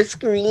their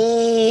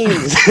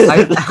screens.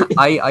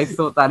 I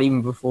thought that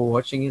even before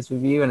watching his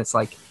review, and it's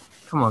like,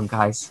 come on,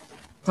 guys,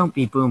 don't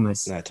be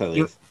boomers. No,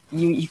 totally.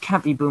 You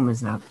can't be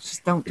boomers now.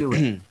 Just don't do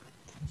it.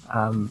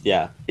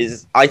 Yeah,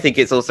 I think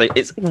it's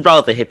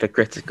rather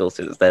hypocritical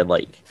since they're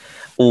like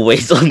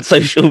always on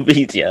social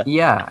media.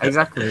 Yeah,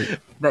 exactly.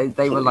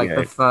 They were like Yeah.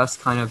 the first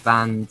kind of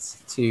band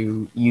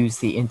to use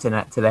the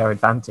internet to their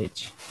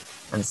advantage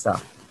and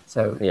stuff.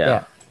 So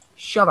yeah.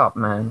 Shut up,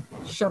 man.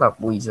 Shut up,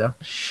 Weezer.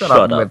 Shut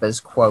up, Rivers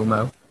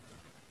Cuomo.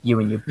 You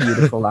and your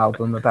beautiful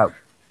album about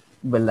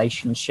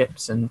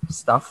relationships and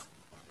stuff.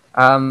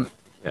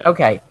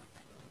 Okay.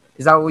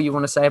 Is that all you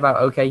want to say about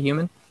OK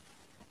Human?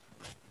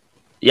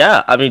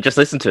 Yeah, I mean, just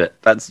listen to it.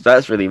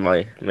 That's really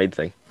my main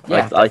thing.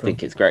 Yeah, I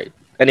think it's great.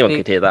 Anyone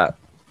could hear that.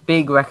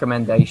 Big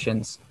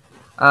recommendations.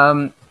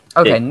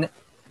 Okay,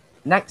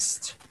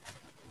 next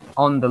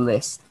on the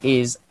list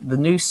is the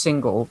new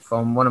single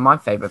from one of my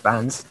favorite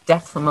bands,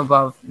 Death from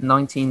Above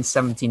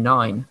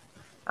 1979.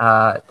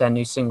 Their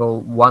new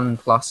single,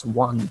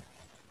 1+1.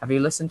 Have you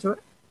listened to it?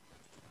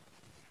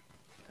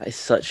 That is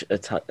such a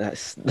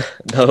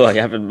no, I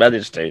haven't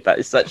managed to. That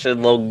is such a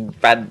long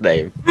band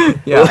name.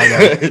 Yeah, I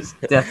know.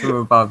 Death from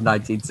Above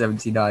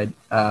 1979.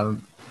 I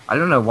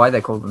don't know why they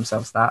call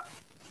themselves that.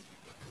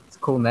 It's a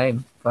cool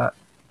name, but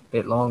a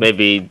bit long.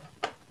 Maybe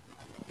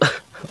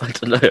I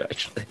don't know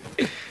actually.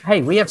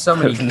 Hey, we have so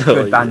many no good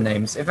idea. band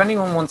names. If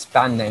anyone wants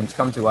band names,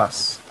 come to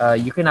us.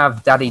 You can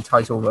have Daddy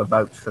Title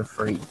Revoked for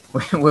free.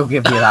 We'll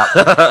give you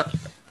that.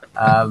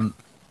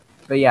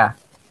 But yeah,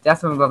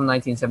 Death from Above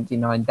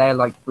 1979. They're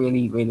like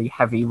really, really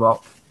heavy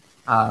rock.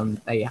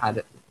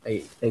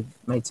 They've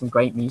made some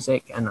great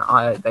music, and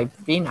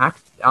they've been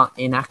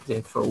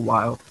inactive for a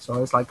while. So I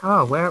was like,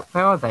 oh, where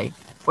are they?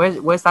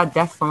 Where's that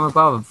Death from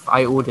Above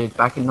I ordered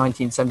back in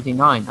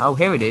 1979? Oh,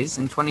 here it is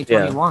in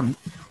 2021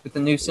 with the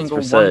new single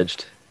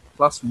Resurged.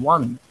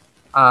 1+1.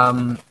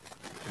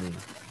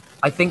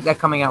 I think they're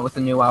coming out with a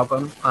new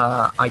album.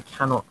 I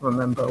cannot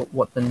remember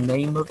what the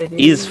name of it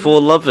is. Is for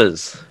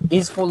lovers.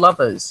 Is for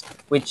lovers,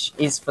 which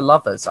is for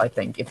lovers, I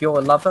think. If you're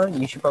a lover,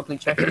 you should probably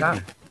check it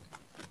out.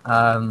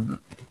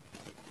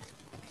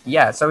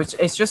 Yeah, so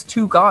it's just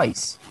two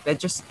guys. They're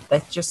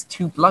just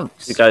two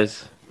blokes. You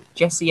guys.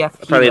 Jesse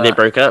F. Apparently Keeler. they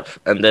broke up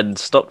and then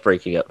stopped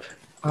breaking up.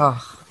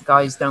 Oh,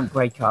 guys, don't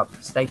break up.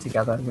 Stay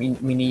together. We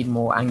need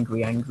more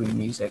angry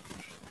music.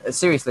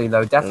 Seriously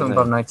though, Death from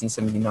Above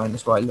 1979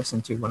 is what I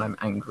listen to when I'm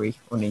angry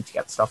or need to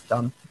get stuff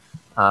done.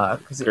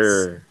 Because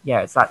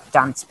it's that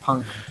dance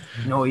punk,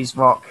 noise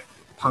rock,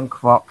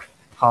 punk rock,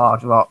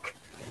 hard rock,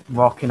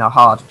 rock in a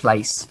hard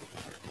place,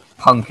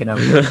 punk in a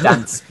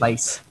dance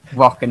place,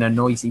 rock in a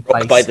noisy Rock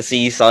by place. the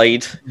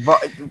seaside.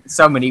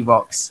 So many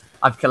rocks.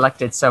 I've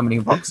collected so many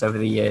rocks over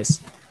the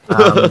years.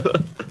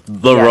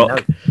 The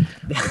Rock.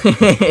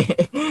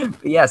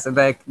 Yeah, so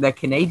they're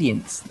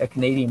Canadians. They're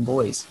Canadian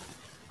boys.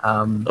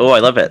 Oh, I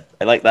love it.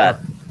 I like that.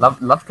 Yeah,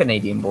 love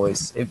Canadian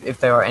boys. If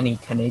there are any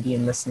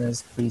Canadian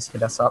listeners, please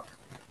hit us up.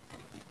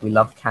 We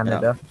love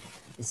Canada.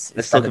 It's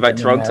Let's talk better about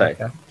than Toronto.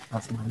 America.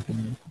 That's my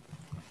opinion.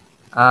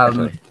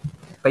 Definitely.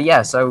 But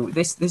yeah, so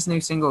this new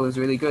single is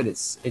really good.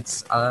 It's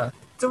a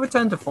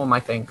return to form, I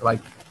think.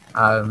 Like,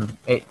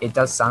 it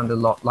does sound a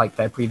lot like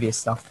their previous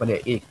stuff, but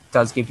it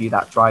does give you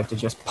that drive to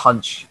just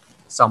punch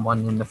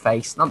someone in the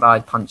face. Not that I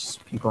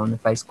punch people in the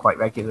face quite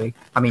regularly.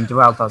 I mean,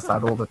 Durrell does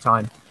that all the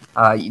time.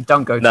 You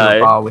don't go to a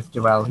bar with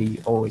Durrell. He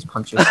always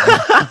punches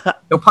someone.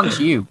 He'll punch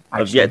you,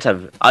 actually.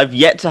 I've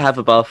yet to have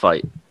a bar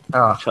fight.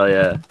 Oh, Which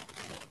I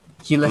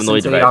you listen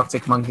annoyed to the about.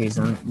 Arctic Monkeys,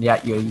 and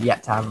yet you're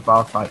yet to have a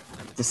bar fight.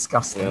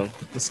 Disgusting. Yeah.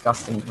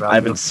 Disgusting, Durrell. I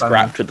haven't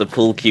scrapped with the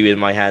pool cue in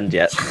my hand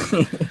yet.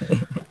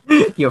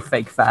 You're a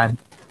fake fan.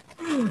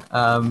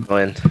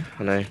 I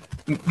know.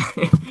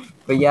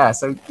 But yeah,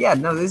 so yeah,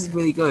 no, this is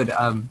really good.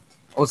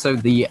 Also,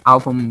 the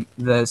album,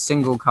 the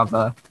single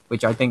cover,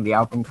 which I think the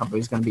album cover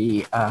is going to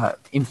be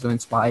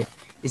influenced by,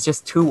 is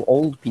just two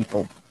old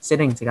people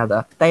sitting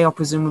together. They are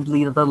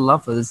presumably the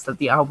lovers that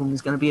the album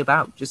is going to be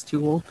about. Just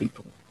two old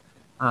people.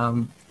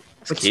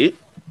 It's cute.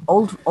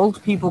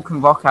 Old people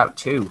can rock out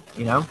too,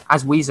 you know,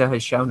 as Weezer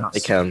has shown us. They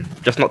can,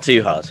 just not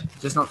too hard.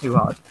 Just not too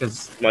hard,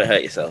 because Might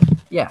hurt yourself.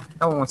 yeah,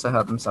 no one wants to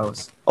hurt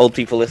themselves. Old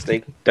people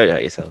listening, don't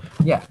hurt yourself.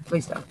 Yeah,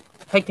 please don't.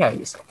 Take care of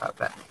yourself out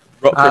there.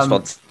 Rock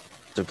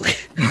responsibly.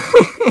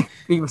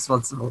 Be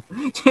responsible.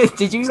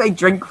 Did you say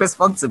drink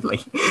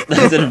responsibly?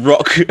 I said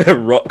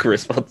rock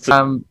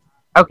responsibly.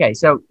 Okay,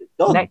 so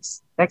Oh.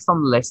 next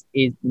on the list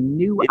is the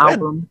new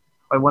album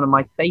by one of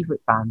my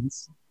favorite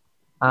bands,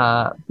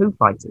 Foo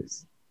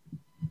Fighters.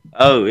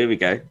 Oh, here we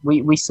go.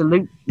 We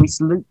salute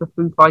the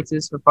Foo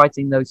Fighters for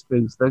fighting those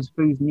Foos. Those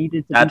Foos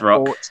needed to be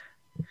fought,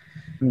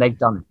 and they've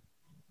done it.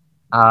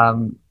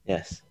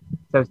 Yes.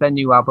 So it's their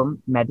new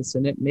album,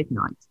 Medicine at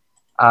Midnight.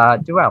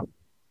 Durrell,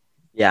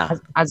 Yeah.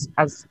 as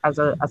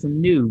a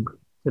noob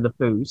to the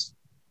Foos,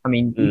 I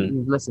mean,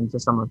 you've listened to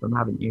some of them,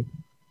 haven't you?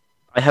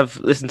 I have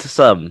listened to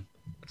some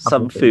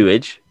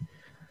Fooage.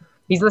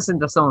 He's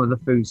listened to some of the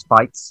Foos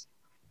fights.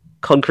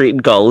 Concrete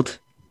and Gold.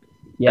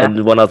 Yeah.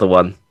 And one other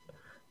one.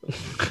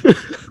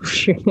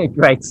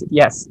 Great.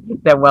 Yes,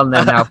 their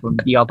well-known album,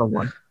 the other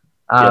one.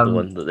 The other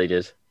one that they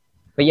did.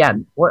 But yeah,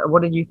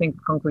 what did you think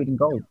of Concrete and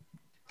Gold?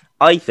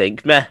 I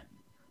think meh.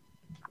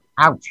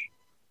 Ouch.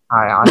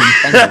 I'm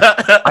offended.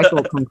 I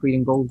thought Concrete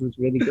and Gold was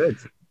really good.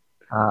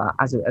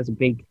 As a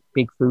big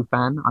Foo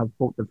fan, I've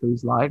bought the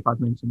Foos live. I've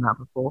mentioned that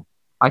before.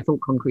 I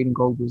thought Concrete and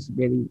Gold was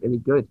really, really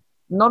good.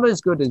 Not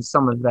as good as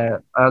some of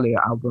their earlier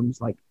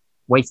albums, like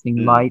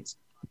Wasting Light,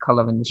 The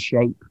Color and the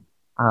Shape,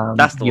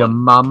 That's the Your one.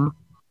 Mum.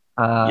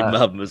 Your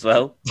Mum as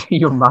well.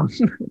 Your Mum,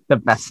 the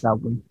best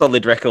album.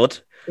 Solid record.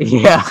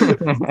 Yeah.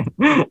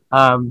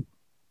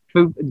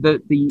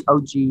 The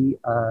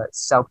OG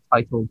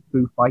self-titled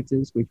Foo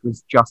Fighters, which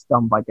was just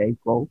done by Dave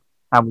Grohl.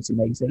 That was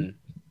amazing.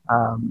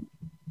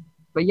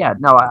 But yeah,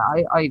 no,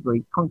 I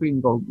agree. Concrete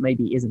and Gold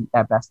maybe isn't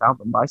their best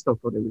album, but I still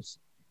thought it was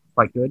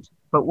quite good.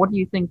 But what do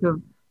you think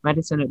of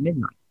Medicine at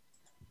Midnight?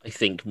 I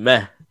think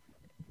meh.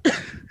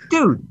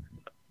 Dude.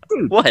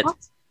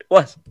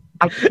 What?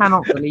 I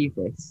cannot believe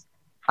this.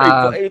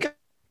 It's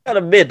kind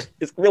of mid.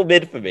 It's real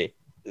mid for me.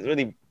 It's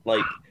really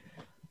like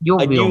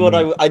I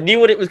knew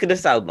what it was going to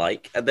sound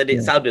like, and then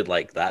it sounded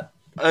like that.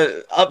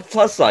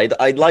 Plus side,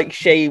 I like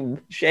Shame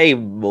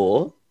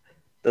more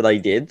than I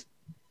did.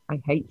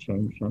 I hate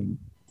Shame.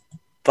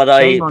 But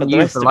Shame on the you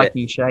rest for of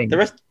liking it, Shame. the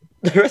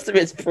rest of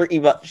it's pretty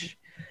much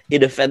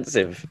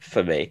inoffensive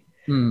for me.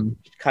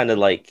 Kind of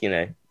like, you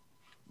know,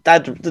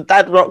 the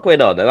dad rock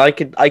went on, and I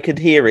could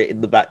hear it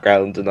in the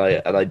background, and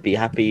I'd be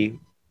happy.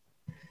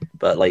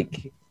 But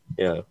like,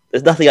 you know,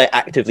 there's nothing I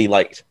actively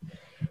liked,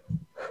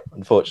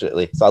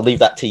 unfortunately. So I'll leave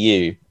that to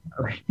you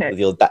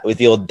with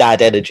your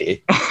dad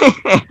energy.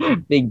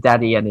 Big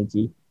daddy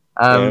energy.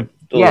 I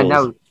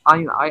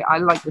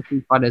like the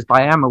Foo Fighters,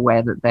 but I am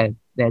aware that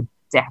they're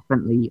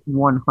definitely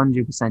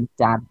 100%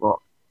 dad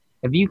rock.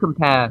 If you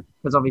compare,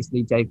 because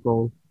obviously Dave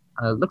Grohl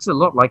looks a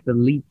lot like the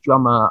lead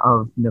drummer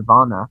of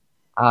Nirvana.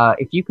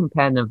 If you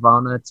compare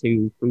Nirvana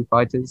to Foo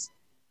Fighters,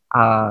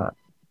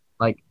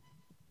 like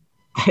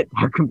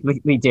they're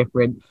completely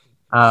different.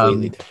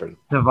 Completely different.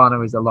 Nirvana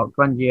is a lot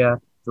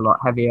grungier, it's a lot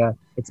heavier,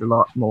 it's a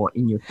lot more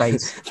in your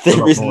face.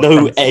 There is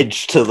no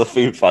edge to the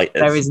Foo Fighters.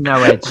 There is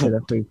no edge to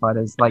the Foo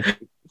Fighters. Like,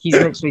 he's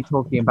literally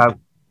talking about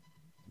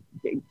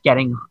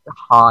getting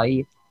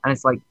high, and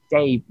it's like,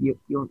 Dave,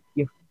 you're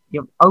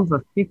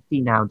over 50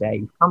 now,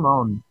 Dave. Come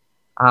on.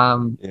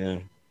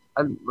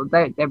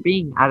 They're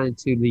being added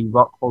to the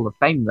Rock Hall of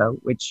Fame though,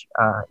 which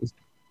is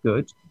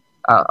good,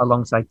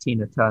 alongside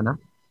Tina Turner,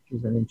 which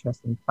is an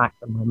interesting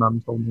fact that my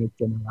mum told me at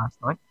dinner last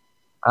night.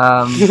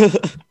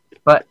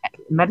 But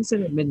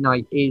Medicine at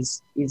Midnight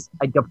is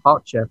a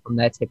departure from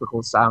their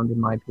typical sound, in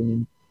my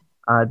opinion.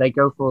 They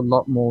go for a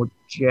lot more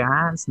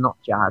jazz, not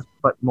jazz,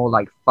 but more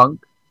like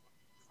funk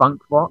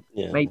rock,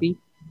 Yeah. maybe.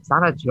 Is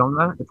that a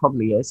genre? It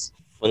probably is.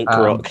 Funk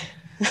Um, rock.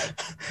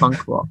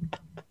 Funk rock.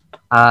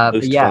 But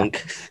Post yeah,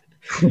 funk.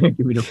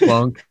 give me the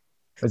funk.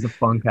 Where's the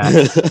funk at?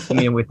 Give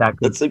me in with that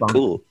good That's so funk.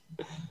 cool.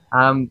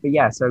 But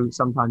yeah, so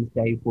sometimes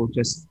Dave will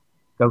just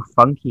go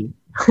funky.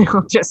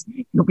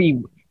 He'll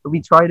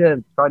be try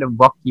to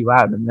rock you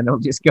out, and then he'll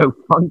just go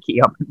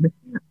funky up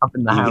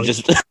in the He house.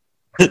 just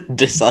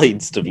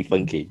decides to be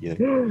funky. You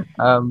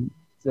know?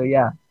 So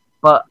yeah,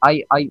 but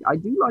I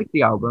do like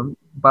the album,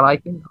 but I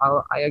think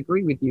I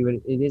agree with you.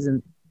 It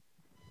isn't.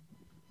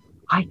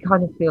 I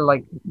kind of feel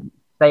like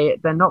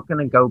they're not going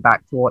to go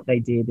back to what they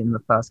did in the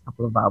first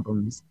couple of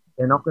albums.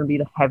 They're not going to be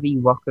the heavy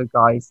rocker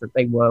guys that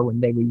they were when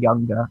they were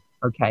younger.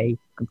 Okay,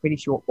 I'm pretty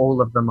sure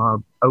all of them are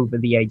over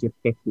the age of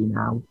 50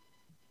 now.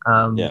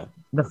 Um, Yeah.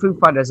 the Foo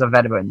Fighters are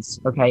veterans.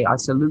 Okay, I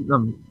salute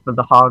them for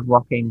the hard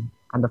rocking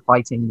and the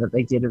fighting that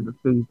they did at the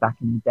Foos back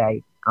in the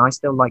day. And I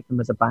still like them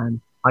as a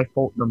band. I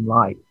fought them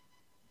live,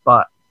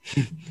 but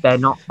they're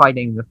not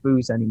fighting the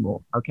Foos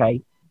anymore.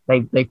 Okay,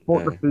 they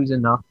fought the Foos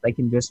enough. They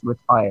can just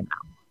retire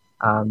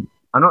now.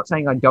 I'm not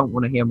saying I don't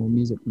want to hear more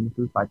music from the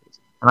Foo Fighters,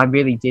 and I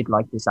really did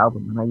like this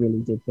album, and I really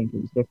did think it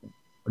was different,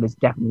 but it's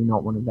definitely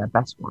not one of their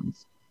best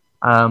ones.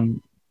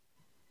 Um,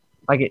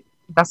 like it,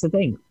 that's the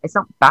thing. It's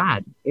not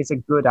bad. It's a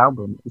good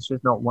album. It's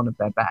just not one of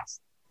their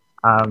best.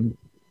 Um,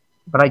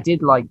 but I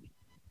did like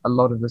a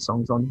lot of the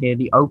songs on here.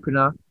 The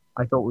opener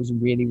I thought was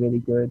really, really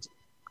good,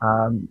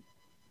 and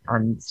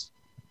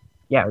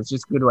yeah, it was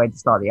just a good way to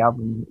start the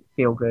album.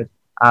 Feel good.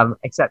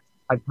 Except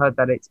I've heard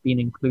that it's been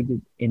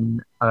included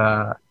in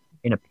a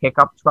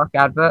pickup truck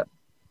advert,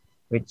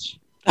 which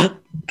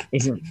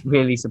isn't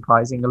really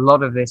surprising. A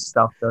lot of this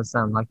stuff does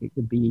sound like it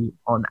could be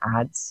on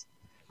ads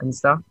and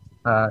stuff.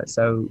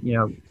 So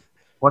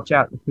watch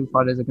out. The Foo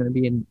Fighters are going to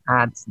be in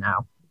ads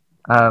now.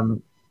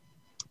 And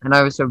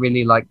I also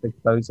really like the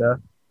closer,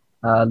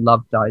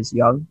 "Love Dies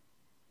Young."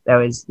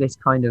 There is this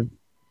kind of,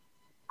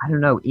 I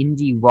don't know,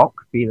 indie rock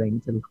feeling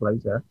to the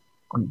closer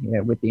on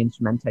here with the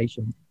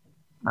instrumentation.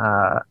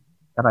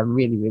 That I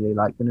really, really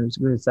liked, and it was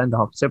a good send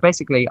off. So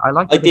basically, I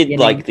liked the beginning.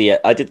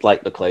 I did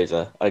like the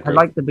closer. I I agree.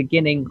 liked the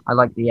beginning. I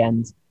liked the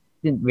end.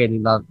 Didn't really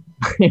love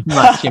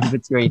much in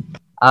between.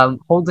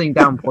 Holding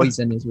Down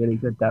Poison is really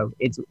good though.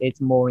 It's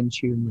more in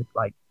tune with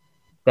like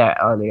their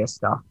earlier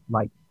stuff,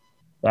 like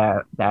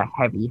their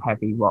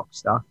heavy rock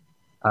stuff.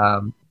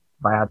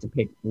 If I had to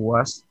pick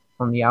worst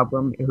on the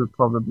album, it would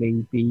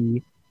probably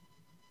be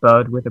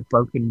Bird with a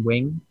Broken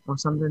Wing or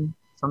something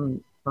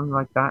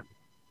like that.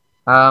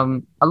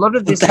 A lot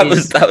of this that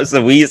was the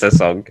Weezer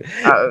song.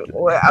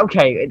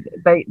 Okay.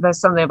 There's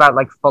something about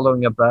like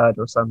following a bird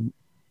or some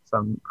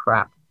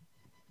crap.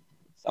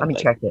 Let me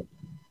check it.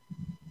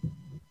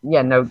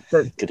 Yeah, no.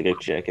 Gonna go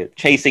check it.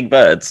 Chasing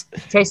Birds.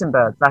 Chasing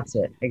Birds. That's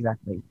it.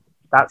 Exactly.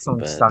 That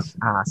song sucks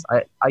ass.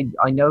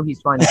 I know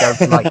he's trying to go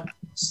for like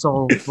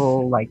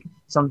soulful. Like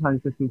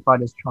sometimes the Foo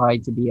Fighters try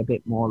to be a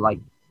bit more like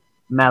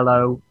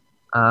mellow.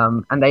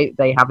 And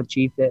they have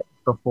achieved it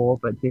before,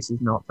 but this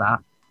is not that.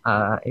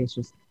 It's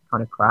just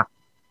kind of crap.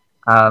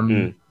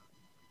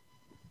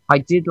 I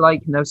did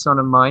like No Son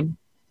of Mine.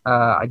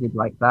 I did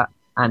like that,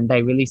 and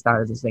they released that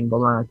as a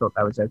single, and I thought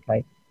that was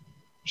okay.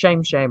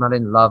 Shame I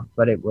didn't love,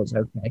 but it was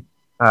okay.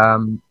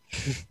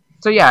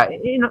 So yeah,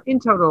 in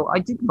total, I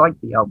did like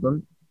the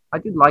album. I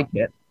did like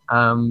it.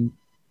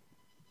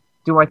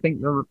 Do I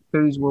think the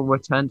Foos will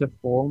return to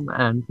form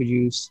and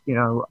produce,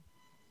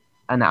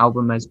 an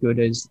album as good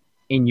as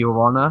In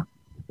Your Honor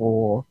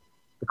or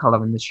The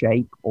Color and the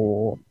Shape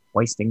or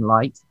Wasting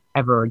Light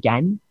ever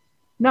again?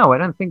 No, I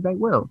don't think they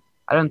will.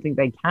 I don't think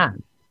they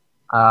can.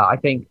 I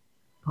think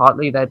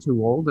partly they're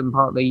too old, and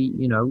partly,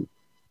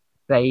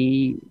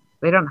 they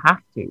don't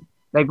have to.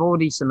 They've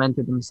already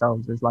cemented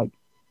themselves as like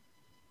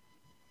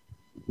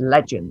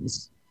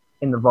legends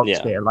in the rock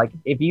sphere. Like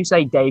if you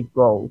say Dave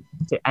Grohl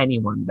to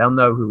anyone, they'll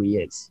know who he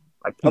is.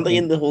 Like, aren't they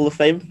in the Hall of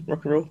Fame,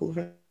 Rock and Roll Hall of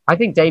Fame? I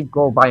think Dave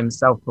Grohl by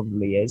himself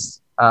probably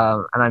is.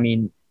 And I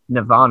mean,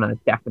 Nirvana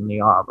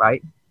definitely are,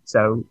 right?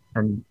 So,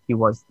 and he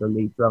was the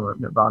lead drummer of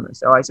Nirvana.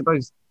 So I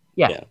suppose,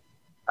 yeah.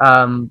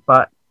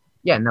 But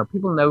yeah, no,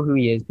 people know who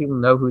he is. People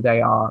know who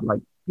they are. Like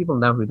people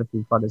know who the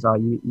Foo Fighters are.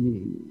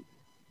 You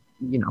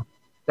know,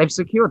 they've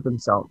secured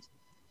themselves.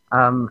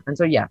 And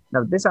so yeah,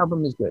 no, this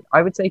album is good.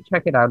 I would say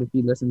check it out if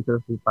you listened to the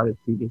Foo Fighters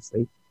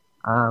previously.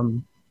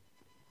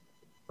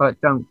 But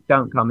don't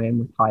come in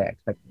with high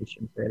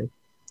expectations, really.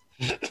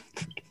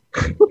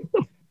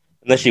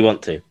 Unless you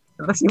want to.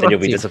 Then you'll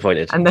be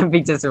disappointed. And then be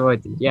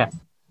disappointed, yeah.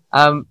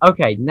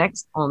 Okay,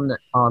 next on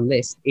our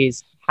list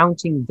is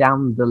Counting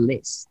Down the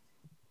List.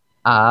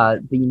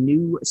 The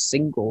new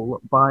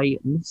single by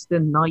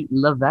Mr. Knight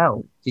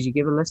Lavelle. Did you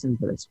give a listen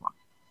to this one?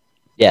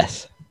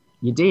 Yes.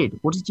 You did?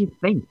 What did you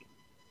think?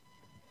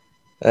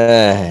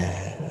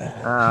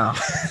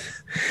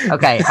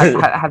 Okay,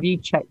 have you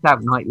checked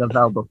out Knight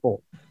Lavelle before?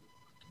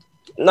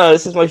 No,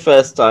 this is my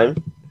first time.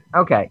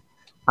 Okay.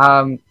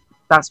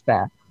 That's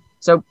fair.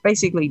 So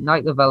basically,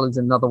 Night Level is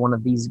another one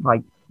of these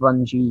like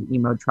grungy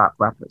emo trap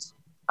rappers.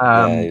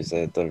 Yeah,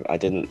 I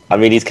didn't. I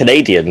mean, he's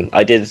Canadian.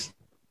 I did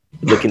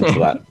look into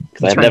that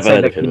because You're I've trying to never say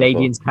heard that of him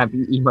Canadians can't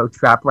be emo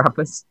trap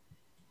rappers?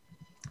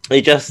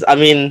 before. I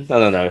mean, I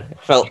don't know.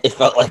 It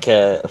felt like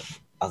I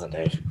don't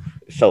know.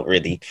 It felt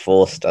really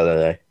forced. I don't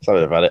know.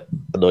 Something about it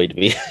annoyed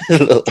me.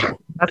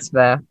 That's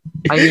fair.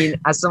 I mean,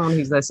 as someone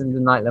who's listened to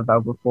Night Level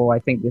before, I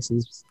think this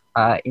is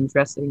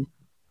interesting.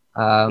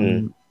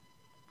 Mm.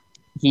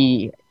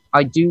 He,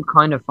 I do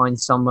kind of find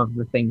some of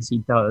the things he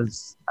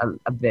does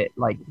a bit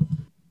like,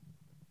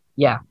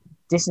 yeah,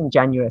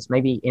 disingenuous,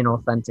 maybe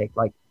inauthentic.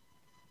 Like,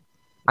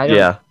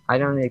 Yeah. I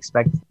don't really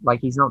expect, like,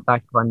 he's not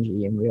that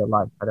grungy in real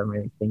life. I don't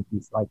really think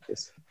he's like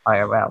this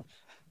IRL.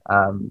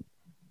 Um,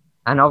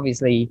 and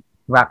obviously,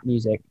 rap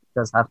music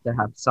does have to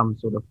have some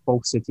sort of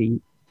falsity A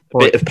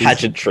for it bit of to be,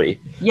 pageantry.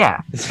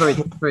 yeah,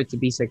 for it to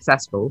be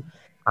successful.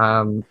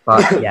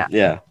 But yeah,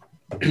 Yeah.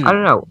 I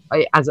don't know.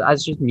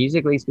 As just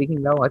musically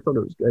speaking, though, I thought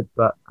it was good.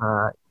 But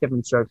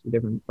different strokes for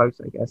different folks,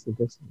 I guess. If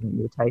this isn't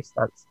your taste,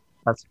 that's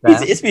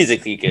fair. It's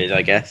musically good,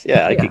 I guess.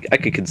 Yeah, Yeah. I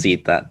could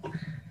concede that.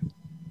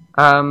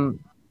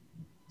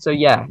 So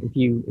yeah, if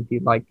you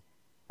like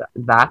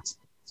that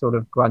sort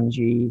of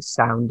grungy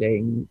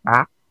sounding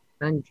rap,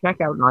 then check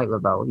out Night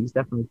Level. He's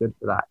definitely good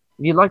for that.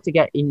 If you like to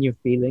get in your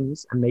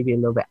feelings and maybe a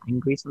little bit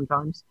angry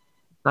sometimes,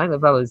 Night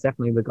Level is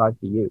definitely the guy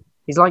for you.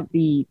 He's like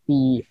the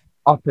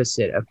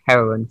opposite of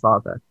Heroin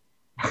Father.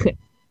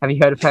 Have you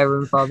heard of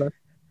Heroin Father?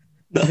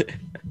 No.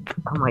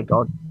 Oh my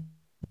god.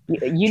 You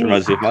need,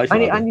 Reminds me of my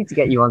father. I need to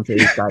get you onto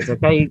these guys,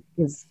 okay?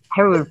 Because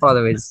Heroin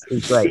Father is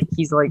great.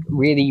 He's like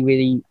really,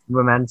 really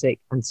romantic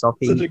and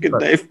soppy, Such a good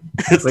name.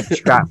 but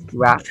trap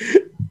rap.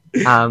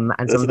 And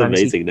That's sometimes an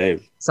amazing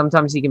name.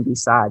 sometimes he can be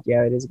sad.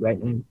 Yeah, it is a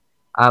great name.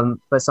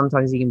 But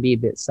sometimes he can be a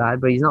bit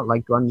sad, but he's not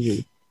like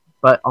grungy.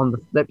 But on the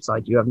flip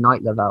side, you have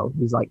Night Level,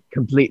 who's like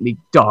completely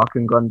dark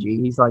and grungy.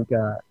 He's like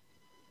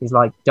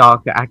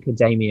dark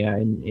academia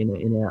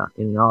in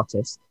an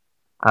artist.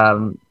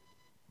 So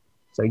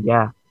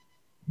yeah,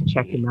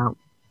 check him out.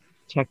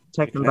 Check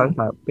them both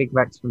out. Big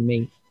Rex from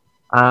me.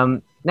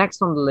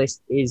 Next on the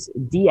list is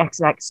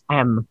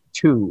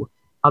DXXM2,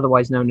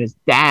 otherwise known as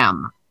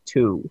Damn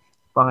 2,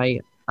 by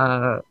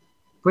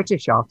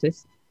British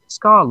artist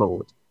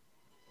Scarlord.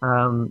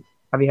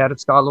 Have you heard of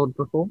Scarlord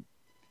before?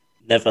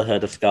 Never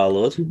heard of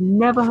Star-Lord. You've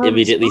never heard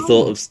Immediately of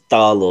thought of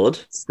Star-Lord.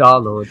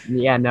 Scarlord.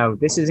 Yeah, no,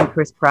 this isn't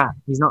Chris Pratt.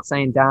 He's not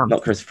saying damn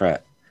Not Chris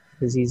Pratt.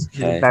 because he's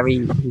Okay. a very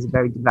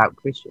devout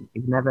Christian.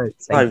 He's never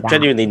said I've damn.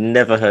 genuinely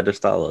never heard of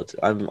Star-Lord.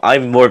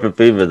 I'm more of a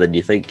boomer than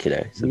you think, you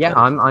know. Yeah,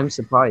 sometimes. I'm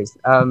surprised.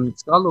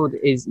 Scarlord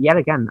is yet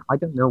again. I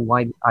don't know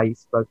why I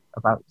spoke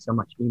about so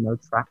much emo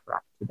trap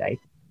rap today.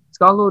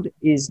 Scarlord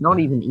is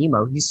not even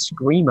emo. He's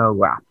screamo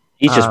rap.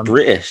 He's just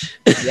British.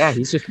 Yeah,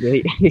 he's just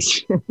really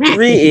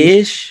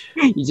British.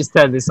 You just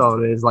turn this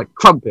on and it's like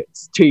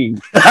crumpets, tea,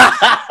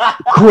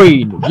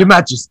 Queen, Your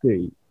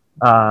Majesty.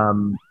 But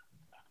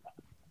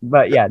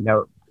yeah,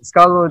 no,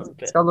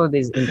 Scarlord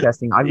is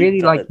interesting. I really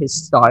like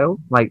his style,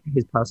 like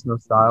his personal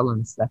style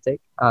and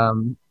aesthetic.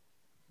 And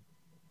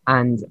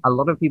a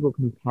lot of people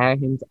compare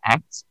him to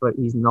X, but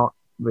he's not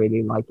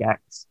really like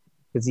X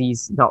because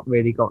he's not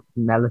really got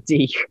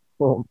melody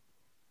or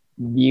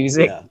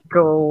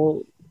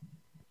musical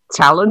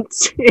talent.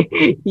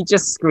 He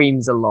just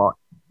screams a lot.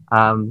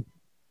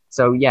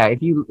 So yeah,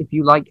 if you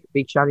like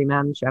Big Shouty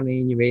Man shouting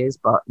in your ears,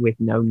 but with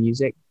no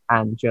music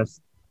and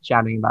just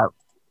shouting about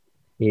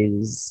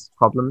his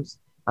problems,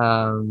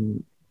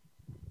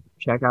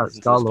 check out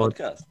Star-Lord.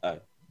 Oh.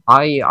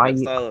 I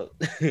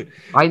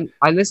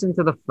listened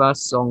to the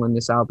first song on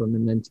this album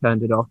and then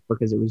turned it off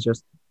because it was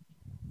just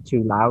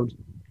too loud.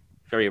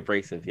 Very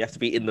abrasive. You have to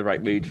be in the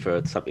right mood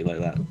for something like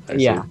that.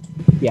 Yeah,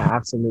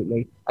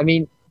 absolutely. I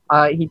mean,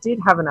 he did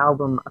have an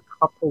album a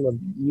couple of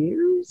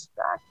years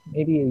back,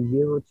 maybe a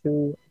year or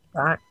two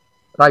back,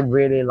 that I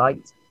really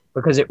liked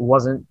because it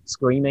wasn't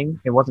screaming.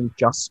 It wasn't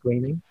just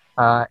screaming.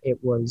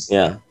 It was.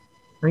 Yeah.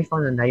 Let me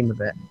find the name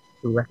of it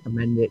to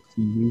recommend it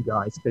to you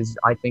guys because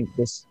I think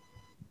this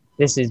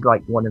is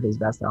like one of his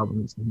best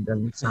albums. And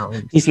doesn't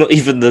sound. He's not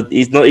even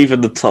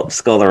the top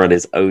scholar on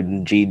his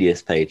own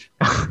Genius page.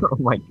 Oh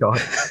my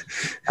god.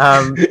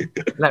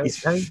 Let me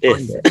find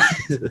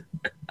it.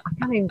 I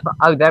can't even.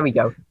 Oh, there we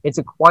go. It's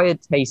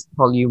Acquired Taste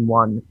Volume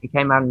 1. It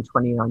came out in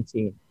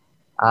 2019.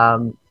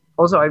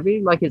 Also, I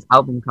really like his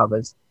album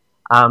covers.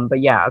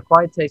 But yeah,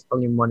 Acquired Taste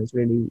Volume 1 is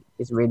really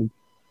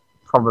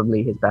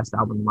probably his best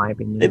album in my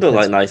opinion. They look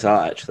like nice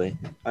art, actually.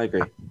 I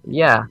agree.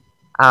 Yeah.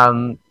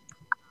 And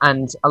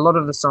a lot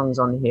of the songs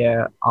on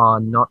here are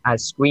not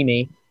as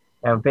screamy.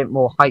 They're a bit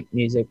more hype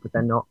music, but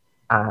they're not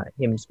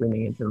him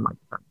screaming into the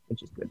microphone,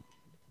 which is good.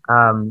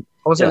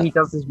 Also, he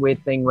does this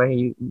weird thing where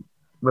he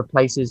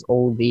replaces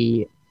all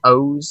the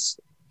O's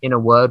in a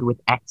word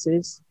with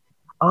X's.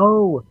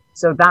 Oh,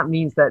 so that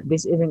means that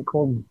this isn't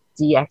called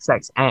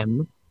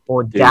DXXM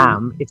or Doom.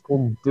 Damn. It's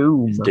called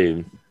Doom. It's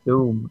Doom.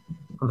 Doom.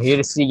 I'm here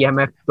to see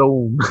MF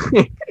Doom.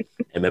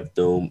 MF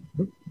Doom.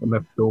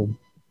 MF Doom.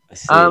 I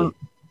see.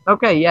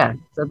 Okay, yeah.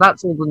 So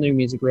that's all the new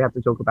music we have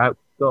to talk about.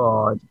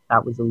 God,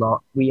 that was a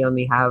lot. We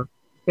only have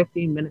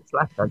 15 minutes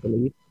left, I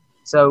believe.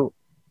 So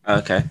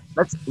Okay.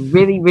 let's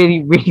really,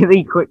 really,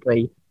 really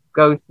quickly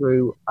go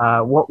through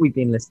what we've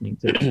been listening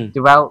to.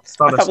 Duval, I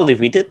start can't us off. believe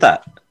we did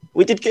that.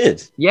 We did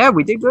good. Yeah,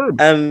 we did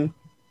good. Um,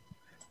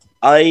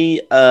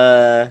 I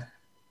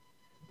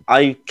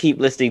keep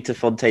listening to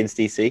Fontaine's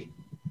DC.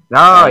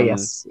 Oh, Um,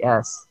 yes,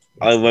 yes,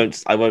 I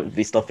yes. won't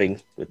be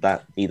stopping with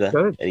that either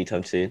Good.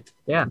 anytime soon.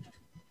 Yeah.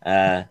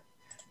 Uh,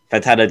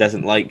 Fantano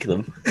doesn't like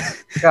them.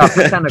 Yeah,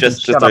 Fantano can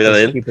just shut throw up that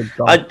his in. stupid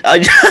dog. I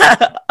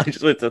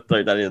just wanted to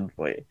throw that in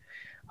for you.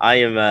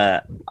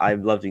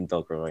 I'm loving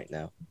Doggerel right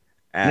now,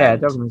 Yeah,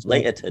 and Dogman's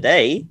great. later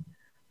today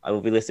I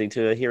will be listening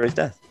to A Hero's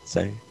Death.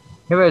 So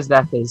Hero's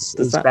Death does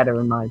is that? better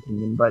in my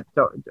opinion, but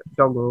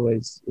Doggerel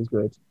is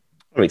good.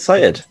 I'm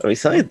excited. I'm Yeah,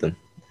 excited then.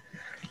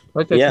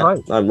 but it's Yeah,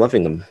 right. I'm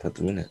loving them at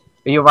the minute.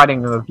 You're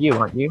writing a review,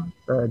 aren't you,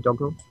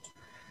 Doggerel?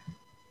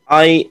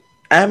 I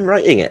am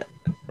writing it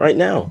right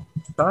now.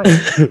 Right.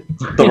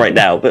 Not right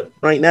now, but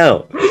right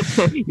now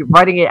You're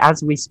writing it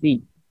as we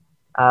speak.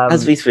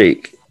 as Um, we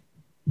speak.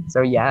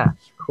 so yeah,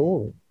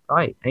 cool.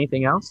 Right.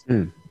 Anything else?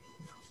 Hmm.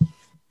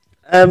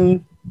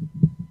 Um,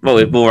 well,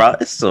 with more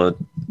artists or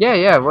Yeah,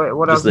 yeah.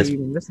 What just else have this? you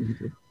been listening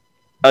to?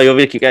 Oh, you want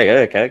me to keep going?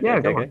 Yeah,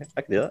 go on.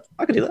 I can do that.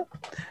 I can do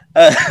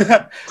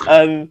that.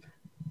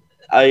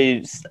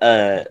 I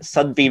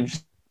Sunbeam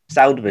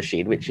Sound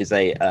Machine, which is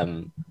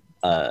uh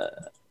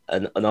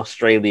an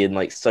Australian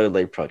like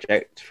solo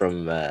project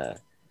from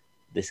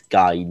this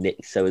guy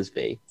Nick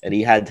Sowersby, and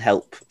he had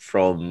help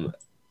from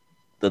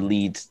the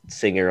lead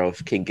singer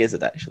of King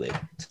Gizzard actually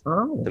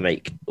Oh, to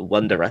make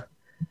Wanderer,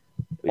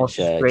 which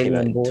came out Australian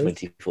in boys.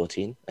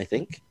 2014, I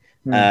think.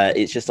 Hmm.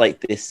 It's just like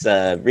this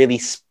really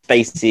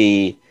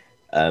spacey,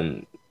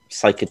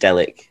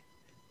 psychedelic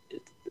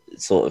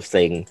sort of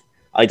thing.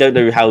 I don't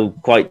know how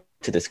quite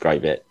to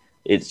describe it.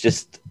 It's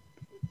just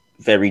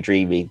very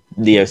dreamy,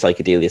 neo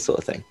psychedelia sort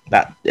of thing.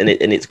 And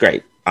it's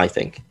great. I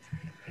think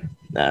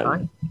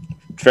Right.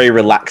 it's very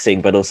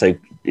relaxing, but also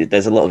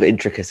there's a lot of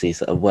intricacies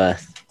that are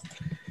worth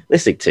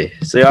listening to.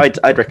 So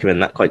I'd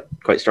recommend that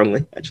quite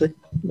strongly actually.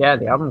 Yeah,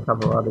 the album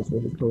cover art is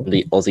really cool.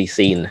 The Aussie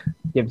scene,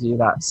 Gives you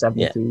that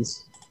yeah,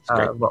 70s it's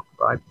great. rock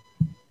vibe.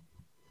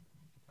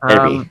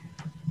 Very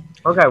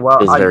Okay, well,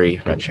 feels very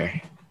retro.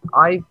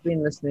 I've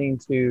been listening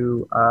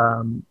to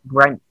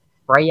Brent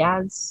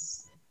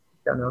Freyaz.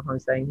 Don't know if I'm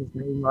saying his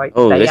name right.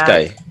 Oh, this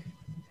Fayaz. guy.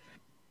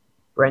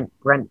 Brenty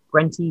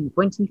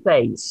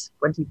Fayaz.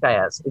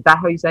 Is that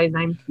how you say his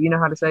name? Do you know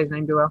how to say his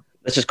name, Joel?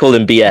 Let's just call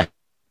him BF.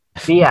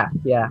 Yeah.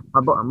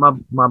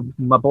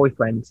 My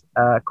boyfriend,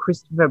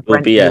 Christopher Or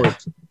BF.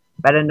 Brentwood,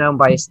 better known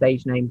by his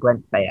stage name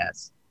Brent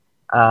Fayaz.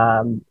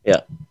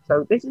 Yeah.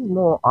 So this is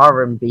more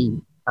R&B,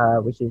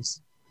 which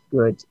is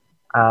good.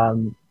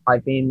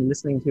 I've been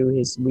listening to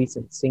his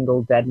recent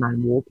single "Dead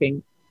Man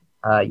Walking."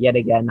 Yet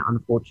again,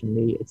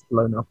 unfortunately, it's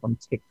blown up on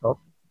TikTok,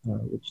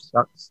 which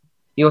sucks.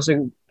 He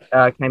also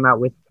came out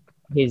with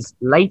his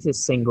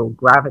latest single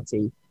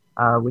 "Gravity,"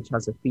 which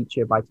has a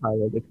feature by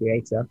Tyler, the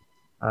Creator.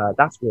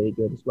 That's really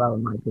good as well,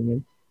 in my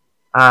opinion.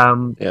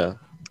 Yeah.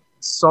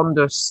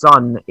 Sonder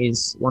Sun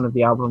is one of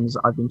the albums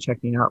I've been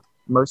checking out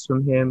most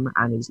from him,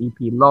 and his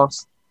EP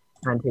Lost,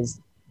 and his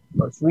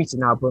most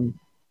recent album.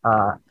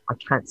 I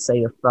can't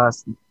say the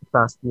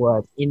first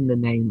word in the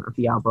name of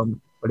the album,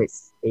 but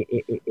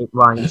it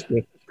rhymes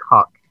with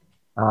cuck,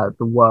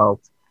 the world.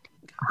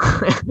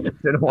 I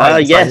don't know why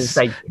I decided to Yes.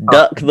 say cuck.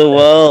 Duck the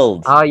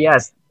world.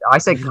 Yes, I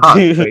said cuck,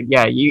 but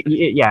yeah,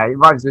 yeah, it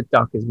rhymes with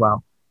duck as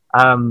well.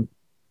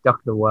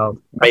 Duck the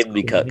world. That's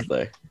Mainly cool, cuck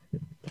though.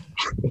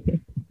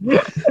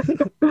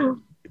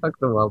 Fuck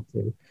the world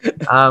too.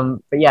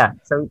 But yeah,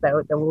 so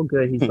they're all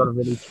good. He's got a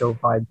really chill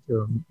vibe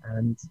to him,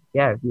 and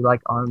yeah, if you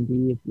like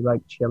R&B, if you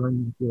like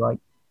chilling, if you like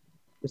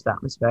just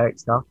atmospheric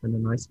stuff and a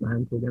nice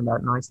man talking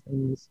about nice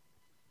things,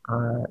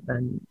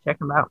 then check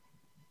him out.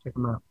 Check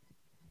him out.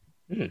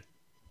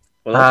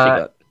 What else you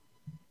got?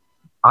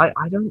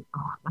 I don't.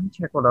 Oh, let me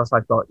check what else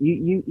I've got.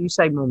 You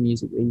say more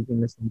music that you've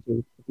been listening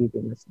to. If you've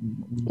been listening,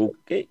 more music.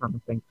 Okay. I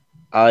don't think.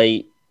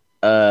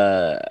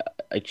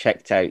 I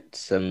checked out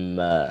some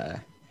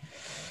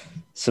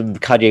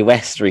Kanye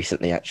West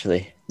recently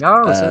actually.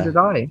 Oh, so did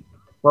I.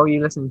 What were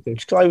you listening to?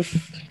 Just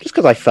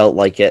because I felt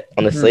like it,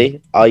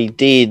 honestly. I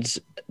did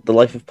The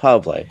Life of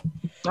Pablo.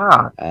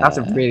 That's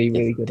a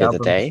really good the other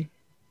album. day.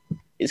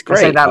 It's I great,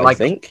 say that I like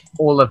think.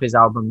 all of his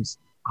albums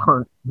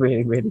aren't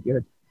really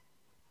good.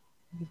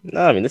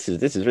 No, I mean this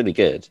is really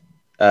good.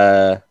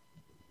 So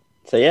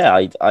yeah,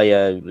 I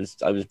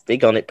was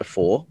big on it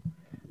before.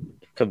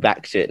 Come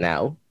back to it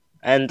now,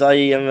 and I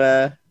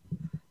am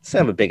say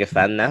I'm a bigger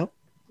fan now.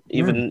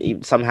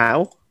 Even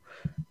somehow,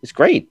 it's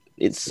great.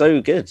 It's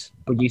so good.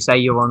 Would you say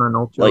you're on an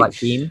ultralight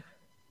beam?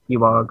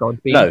 You are a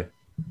god beam? No.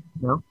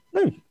 No?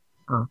 No.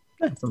 Oh,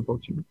 that's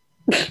unfortunate.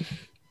 I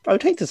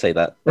would hate to say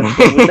that.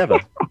 I would never.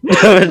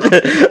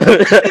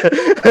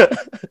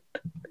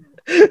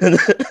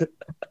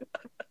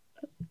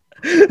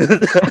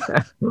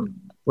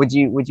 Would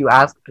you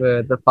ask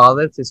for the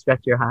father to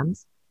stretch your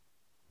hands?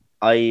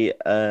 I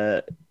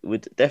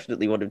would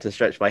definitely want him to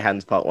stretch my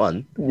hands part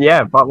one.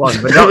 Yeah, part one,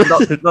 but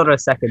not a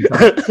second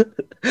time.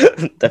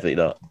 Definitely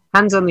not.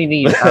 Hands only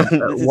need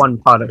one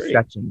part of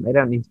stretching. They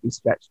don't need to be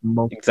stretched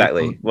multiple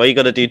Exactly. times. What are you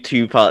gonna do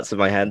 2 parts of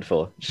my hand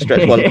for?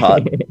 Stretch one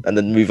part and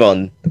then move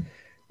on.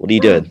 What are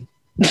you doing?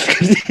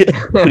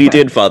 What are you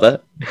doing,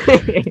 father?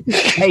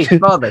 Hey,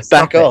 father,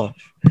 Back off.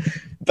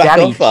 Back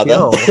Daddy, off, father.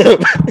 chill.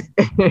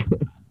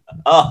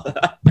 Oh.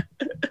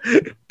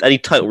 Daddy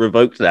title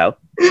revoked now.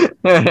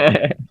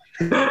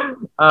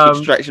 Keep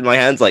stretching my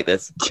hands like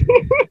this.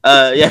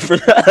 Yeah,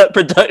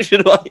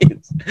 production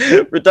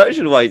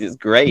wise, it's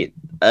great.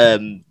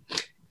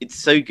 It's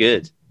so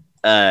good.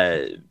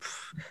 There's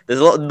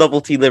a lot of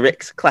novelty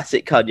lyrics,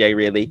 classic Kanye,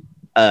 really.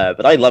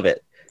 But I love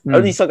it.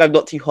 Only song I'm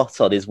not too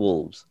hot on is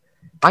Wolves.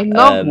 I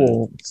love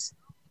Wolves.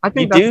 I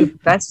think that's the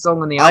best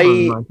song on the album,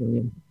 in my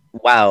opinion.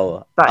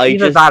 Wow.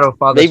 That or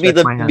Father maybe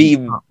the My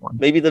Hands,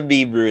 maybe the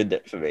meme ruined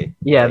it for me.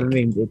 Yeah, the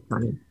meme did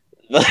kind of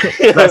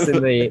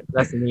lessen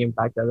the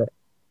impact of it.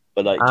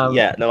 But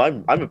yeah, no,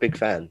 I'm a big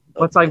fan.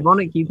 What's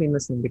ironic, you've been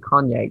listening to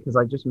Kanye, because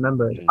I just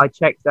remembered I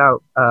checked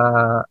out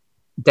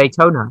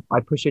Daytona by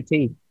Pusha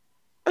T.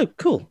 Oh,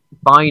 cool!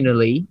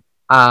 Finally,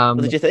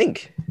 what did you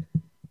think?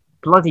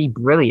 Bloody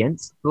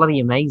brilliant, bloody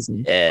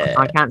amazing. Yeah,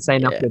 I can't say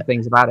enough good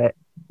things about it.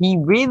 He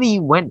really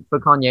went for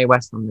Kanye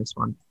West on this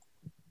one.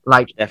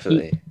 Like,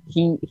 definitely,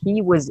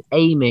 he was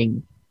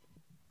aiming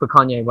for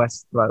Kanye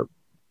West's throat.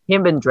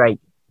 Him and Drake.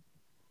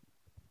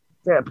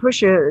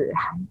 Pusha,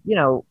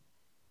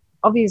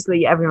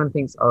 obviously everyone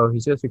thinks, oh,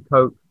 he's just a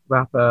coke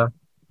rapper,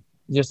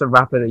 just a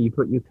rapper that you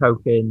put your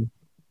coke in.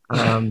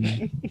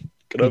 He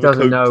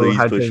doesn't know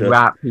how to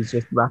rap. He's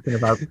just rapping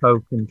about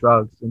coke and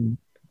drugs, and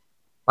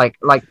like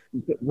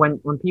when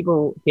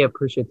people hear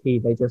Pusha T,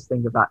 they just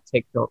think of that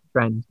TikTok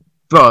trend: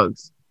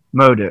 drugs,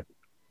 murder,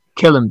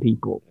 killing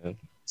people,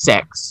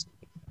 sex,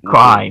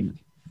 crime.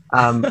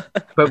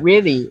 But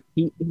really,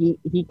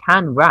 he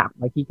can rap.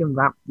 Like, he can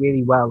rap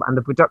really well, and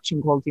the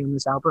production quality on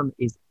this album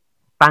is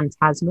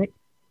phantasmic.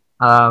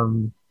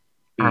 And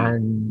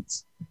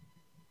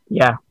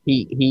yeah,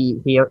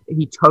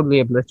 he totally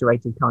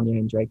obliterated Kanye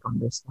and Drake on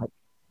this. Like,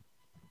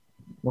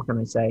 what can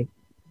I say?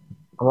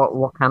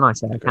 What can I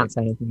say? I can't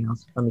say anything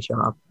else. Let me shut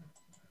up.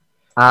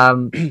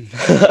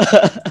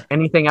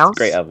 Anything else?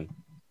 Great album.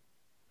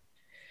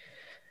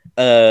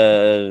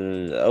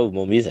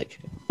 More music.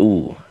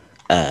 Ooh.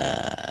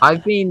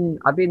 I've been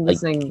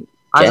listening.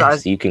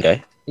 Yes, you can go.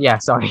 Yeah,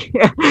 sorry.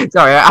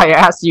 Sorry, I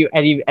asked you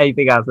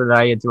anything else and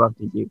I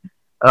interrupted you.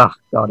 Oh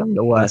God, I'm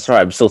the worst. That's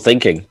right. I'm still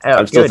thinking.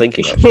 Still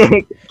thinking.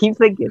 Keep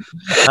thinking.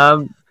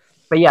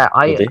 But yeah,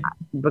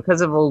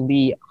 because of all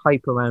the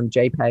hype around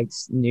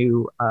JPEG's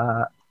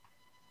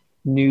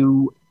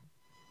new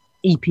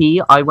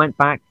EP, I went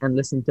back and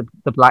listened to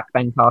the Black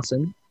Ben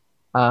Carson,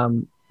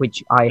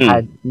 which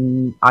I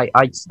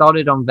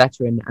started on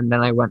Veteran, and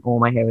then I went All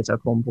My Heroes Are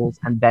Cornballs,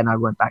 and then I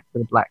went back to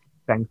the Black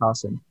Ben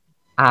Carson.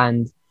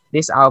 And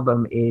this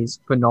album is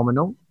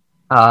phenomenal,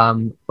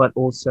 but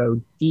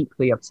also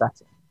deeply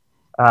upsetting.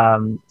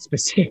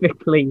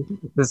 Specifically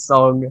the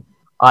song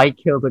I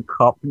Killed a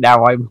Cop,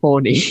 Now I'm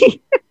Horny.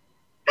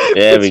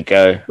 There we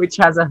go. Which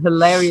has a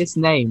hilarious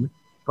name,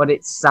 but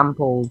it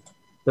sampled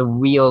the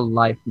real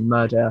life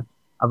murder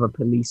of a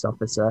police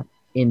officer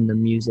in the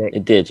music.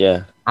 It did,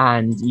 yeah.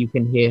 And you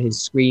can hear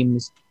his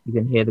screams, you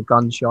can hear the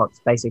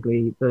gunshots.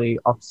 Basically, the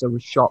officer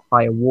was shot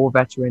by a war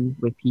veteran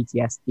with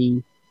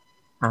PTSD,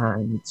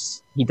 and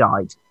he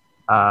died.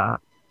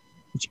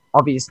 Which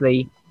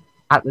obviously,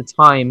 at the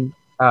time,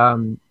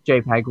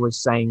 JPEG was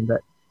saying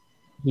that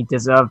he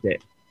deserved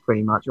it,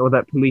 pretty much, or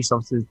that police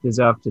officers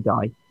deserve to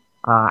die.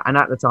 And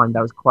at the time,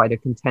 that was quite a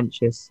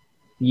contentious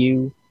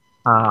view.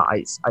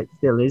 It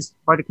still is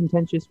quite a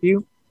contentious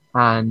view,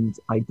 and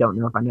I don't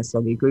know if I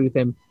necessarily agree with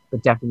him,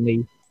 but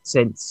definitely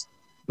since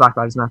Black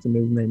Lives Matter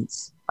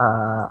movements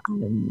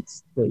and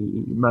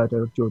the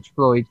murder of George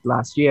Floyd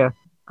last year,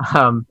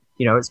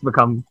 it's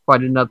become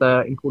quite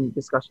another important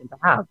discussion to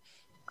have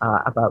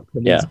about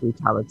police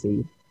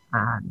brutality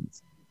and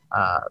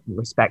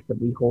respect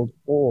that we hold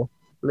for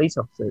police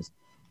officers.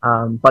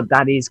 But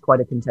that is quite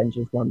a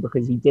contentious one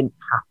because he didn't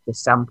have to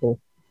sample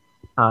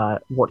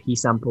what he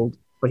sampled,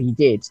 but he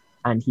did,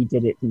 and he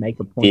did it to make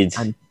a point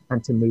and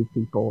to move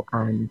people,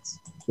 and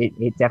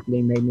it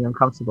definitely made me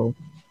uncomfortable.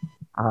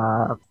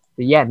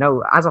 But yeah,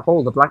 no, as a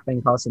whole, the Black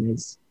Ben Carson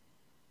is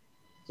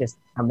just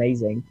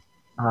amazing.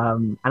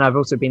 And I've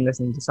also been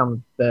listening to some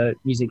of the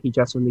music he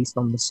just released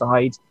on the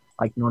side,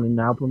 like not an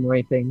album or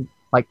anything,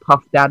 like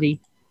Puff Daddy,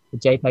 the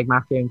JPEG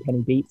Mafia and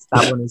Kenny Beats.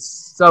 That one is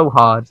so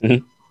hard.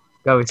 Kenny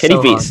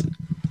Beats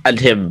and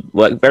him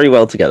work very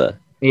well together.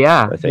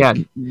 Yeah,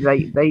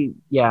 they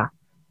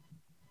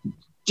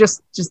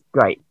just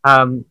great.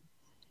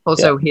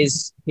 Also,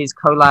 his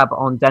collab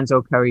on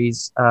Denzel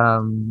Curry's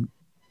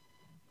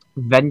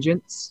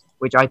Vengeance,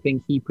 which I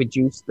think he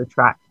produced the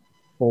track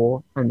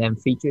for and then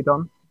featured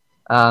on.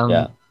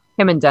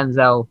 Him and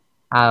Denzel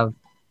have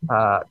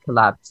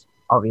collabed,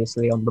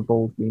 obviously, on the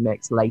Bald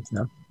remix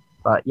later.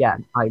 But yeah,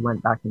 I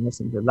went back and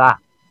listened to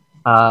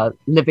that.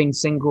 Living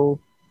Single,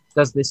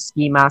 Does this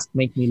ski mask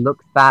make me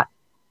look fat?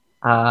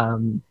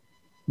 Man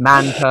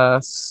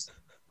purse.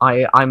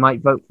 I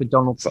might vote for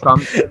Donald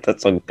Trump.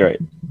 That sounds great.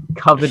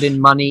 Covered in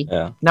money.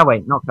 Yeah. No,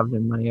 wait, not covered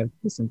in money. I've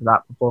listened to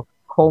that before.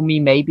 Call Me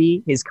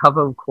Maybe. His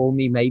cover of Call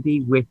Me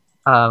Maybe with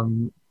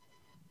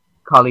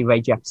Carly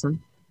Rae Jepsen.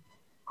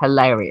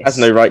 Hilarious. Has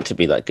no right to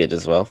be that good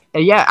as well.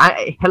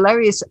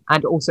 Hilarious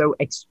and also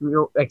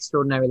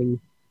extraordinarily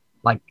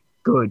like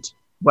good,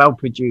 well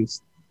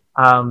produced.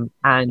 And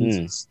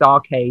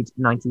Starcade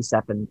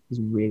 97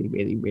 is really,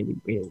 really, really,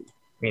 really,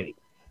 really.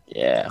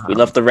 Yeah, we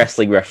love the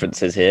wrestling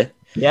references here.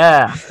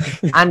 Yeah,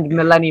 and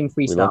Millennium love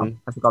Freestyle. him.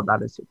 I forgot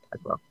that as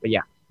well. But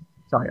yeah,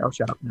 sorry, I'll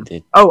shut up now.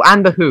 Dude. Oh,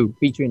 and The Who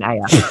featuring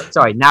Aya.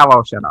 Sorry, now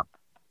I'll shut up.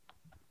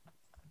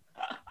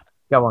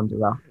 Go on,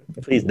 Durrell.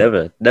 Please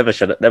never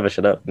shut up. Never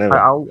shut up. Never.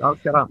 I'll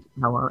shut up.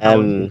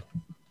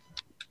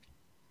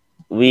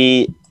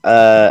 We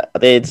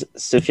did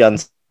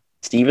Sufjan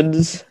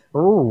Stevens.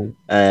 Oh.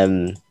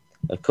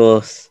 Of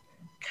course,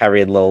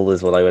 Carrie and Lowell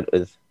is what I went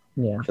with.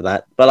 Yeah. For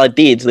that, but I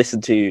did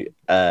listen to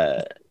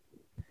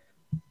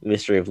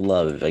Mystery of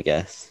Love, I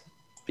guess,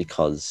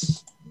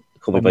 because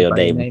Call Me by Your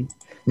Name.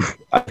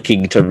 I'm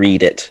keen to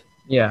read it.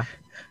 Yeah.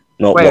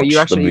 Not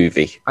watch the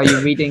movie. Are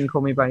you reading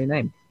Call Me by Your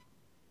Name?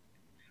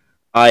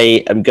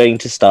 I am going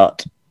to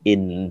start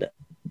in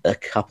a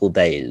couple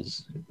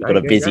days. We've got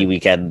a busy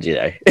weekend, you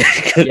know.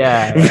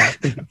 yeah.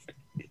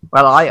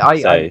 Well,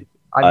 I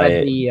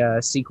read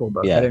the sequel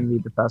book. Yeah. I didn't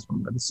read the first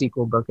one, but the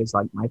sequel book is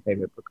like my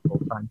favorite book of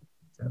all time.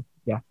 So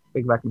yeah,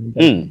 big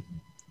recommendation.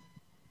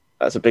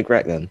 That's a big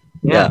rec then.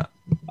 Yeah.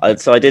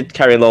 So I did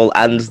Carrie and Lowell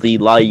and the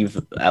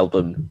live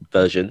album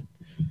version.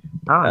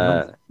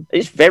 Nice.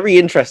 It's very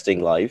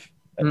interesting live,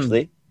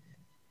 actually.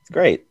 It's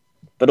great.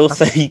 But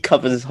also he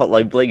covers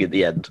Hotline Bling at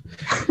the end.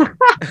 I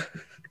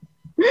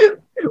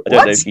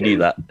don't know if you knew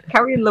that.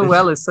 Carrie and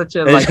Lowell is such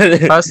a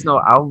personal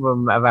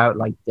album about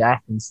like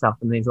death and stuff,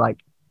 and he's like,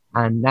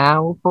 and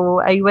now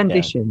for a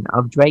rendition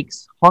of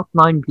Drake's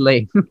Hotline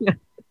Bling.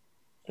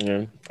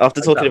 Yeah.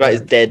 After talking about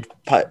his dead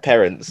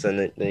parents, and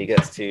then he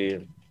gets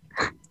to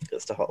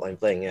Hotline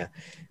Bling,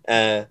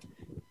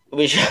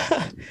 which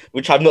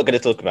I'm not going to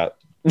talk about,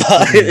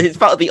 but it's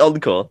part of the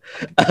encore.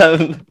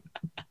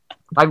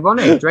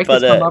 Ironic, Drake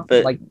has come up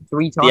like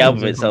 3 times. The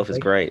album itself is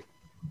great.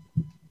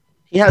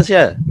 He has,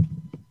 yeah.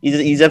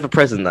 He's ever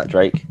present, that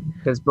Drake.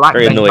 Because Black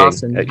Very Ben annoying,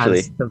 Carson actually.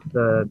 has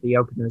the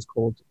opener is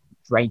called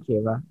Drake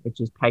Era,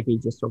 which is Peggy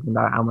just talking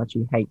about how much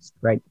he hates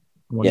Drake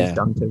and what he's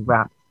done to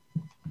rap.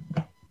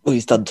 Well,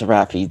 he's done to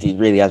rap. He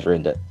really has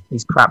ruined it.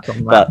 He's crapped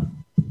on rap. But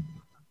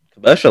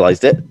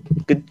commercialized it.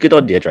 Good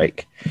on you,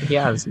 Drake. He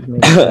has.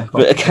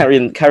 But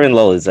Karen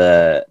Lowell is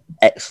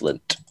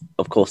excellent.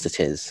 Of course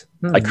it is.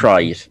 I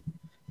cried.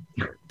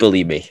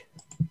 Bully me.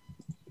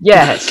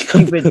 Yeah,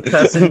 stupid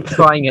person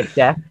crying at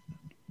death.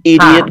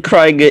 Idiot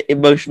crying at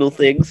emotional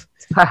things.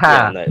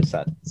 Yeah, no, it's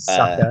sad.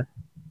 Sucker.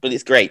 But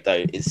it's great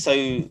though. It's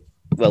so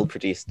well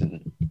produced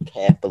and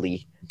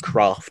carefully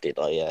crafted.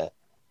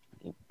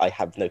 I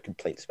have no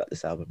complaints about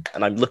this album,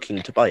 and I'm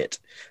looking to buy it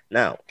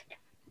now.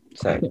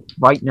 So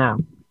right now.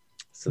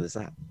 So there's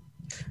that.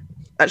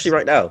 Actually,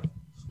 right now,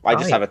 I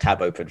just have a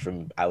tab open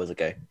from hours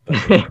ago. But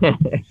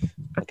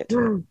I'll get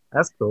to it.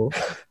 That's cool.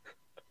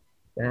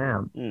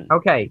 Damn.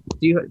 Okay.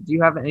 Do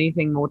you have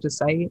anything more to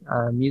say,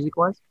 music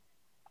wise?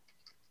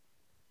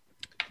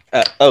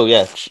 Oh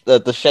yeah,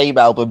 the Shame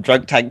album,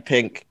 Drunk Tank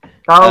Pink.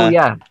 Oh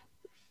yeah.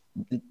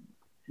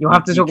 You'll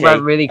have to talk about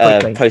it really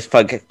quickly.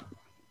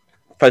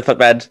 Post-punk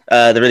band.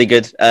 They're really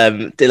good.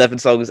 The 11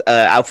 songs.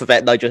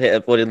 Alphabet, Nigel Hitter,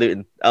 Boyd and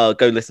Luton. Oh,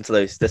 go listen to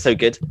those. They're so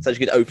good. Such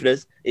good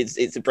openers.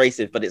 It's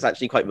abrasive, but it's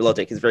actually quite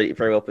melodic. It's very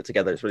very well put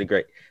together. It's really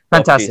great.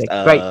 Fantastic.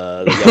 Great.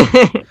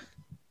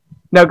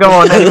 No, go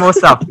on. Any more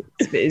stuff?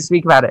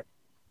 Speak about it.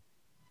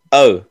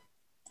 Oh,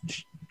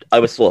 I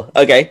was swore.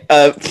 Okay.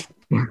 The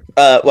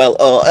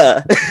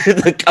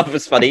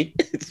cover's funny.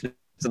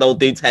 It's an old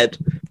dude's head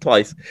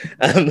twice.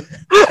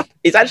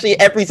 It's actually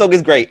every song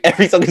is great.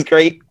 Every song is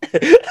great.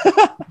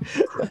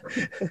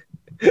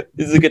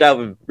 This is a good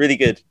album, really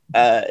good.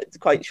 It's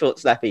quite short,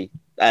 snappy,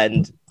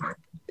 and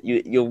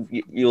you'll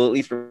at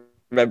least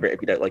remember it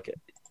if you don't like it.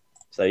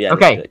 So yeah,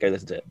 okay, go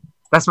listen to it.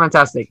 That's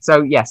fantastic.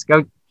 So yes,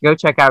 go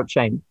check out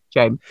Shame.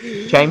 So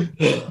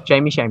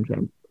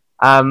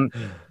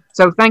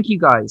thank you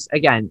guys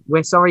again.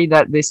 We're sorry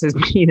that this has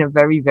been a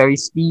very very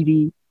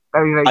speedy,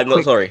 very very. I'm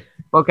not sorry.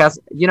 Podcast.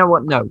 You know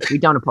what? No, we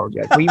don't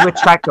apologize. We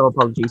retract our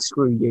apology.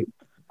 Screw you.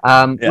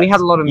 We had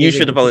a lot of music. You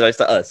should apologize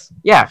to us.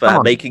 Yeah,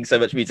 for making so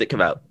much music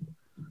come out.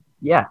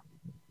 Yeah.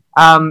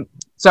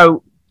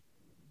 So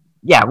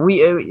yeah,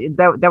 we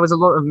there was a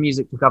lot of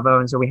music to cover,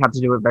 and so we had to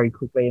do it very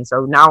quickly. And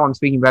so now I'm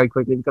speaking very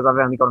quickly because I've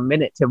only got a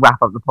minute to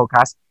wrap up the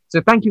podcast.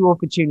 So thank you all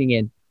for tuning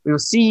in. We will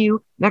see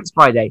you next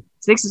Friday,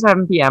 6 to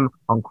 7 p.m.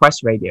 on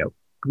Quest Radio.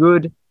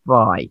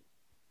 Goodbye.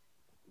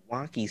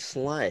 Wacky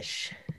slush.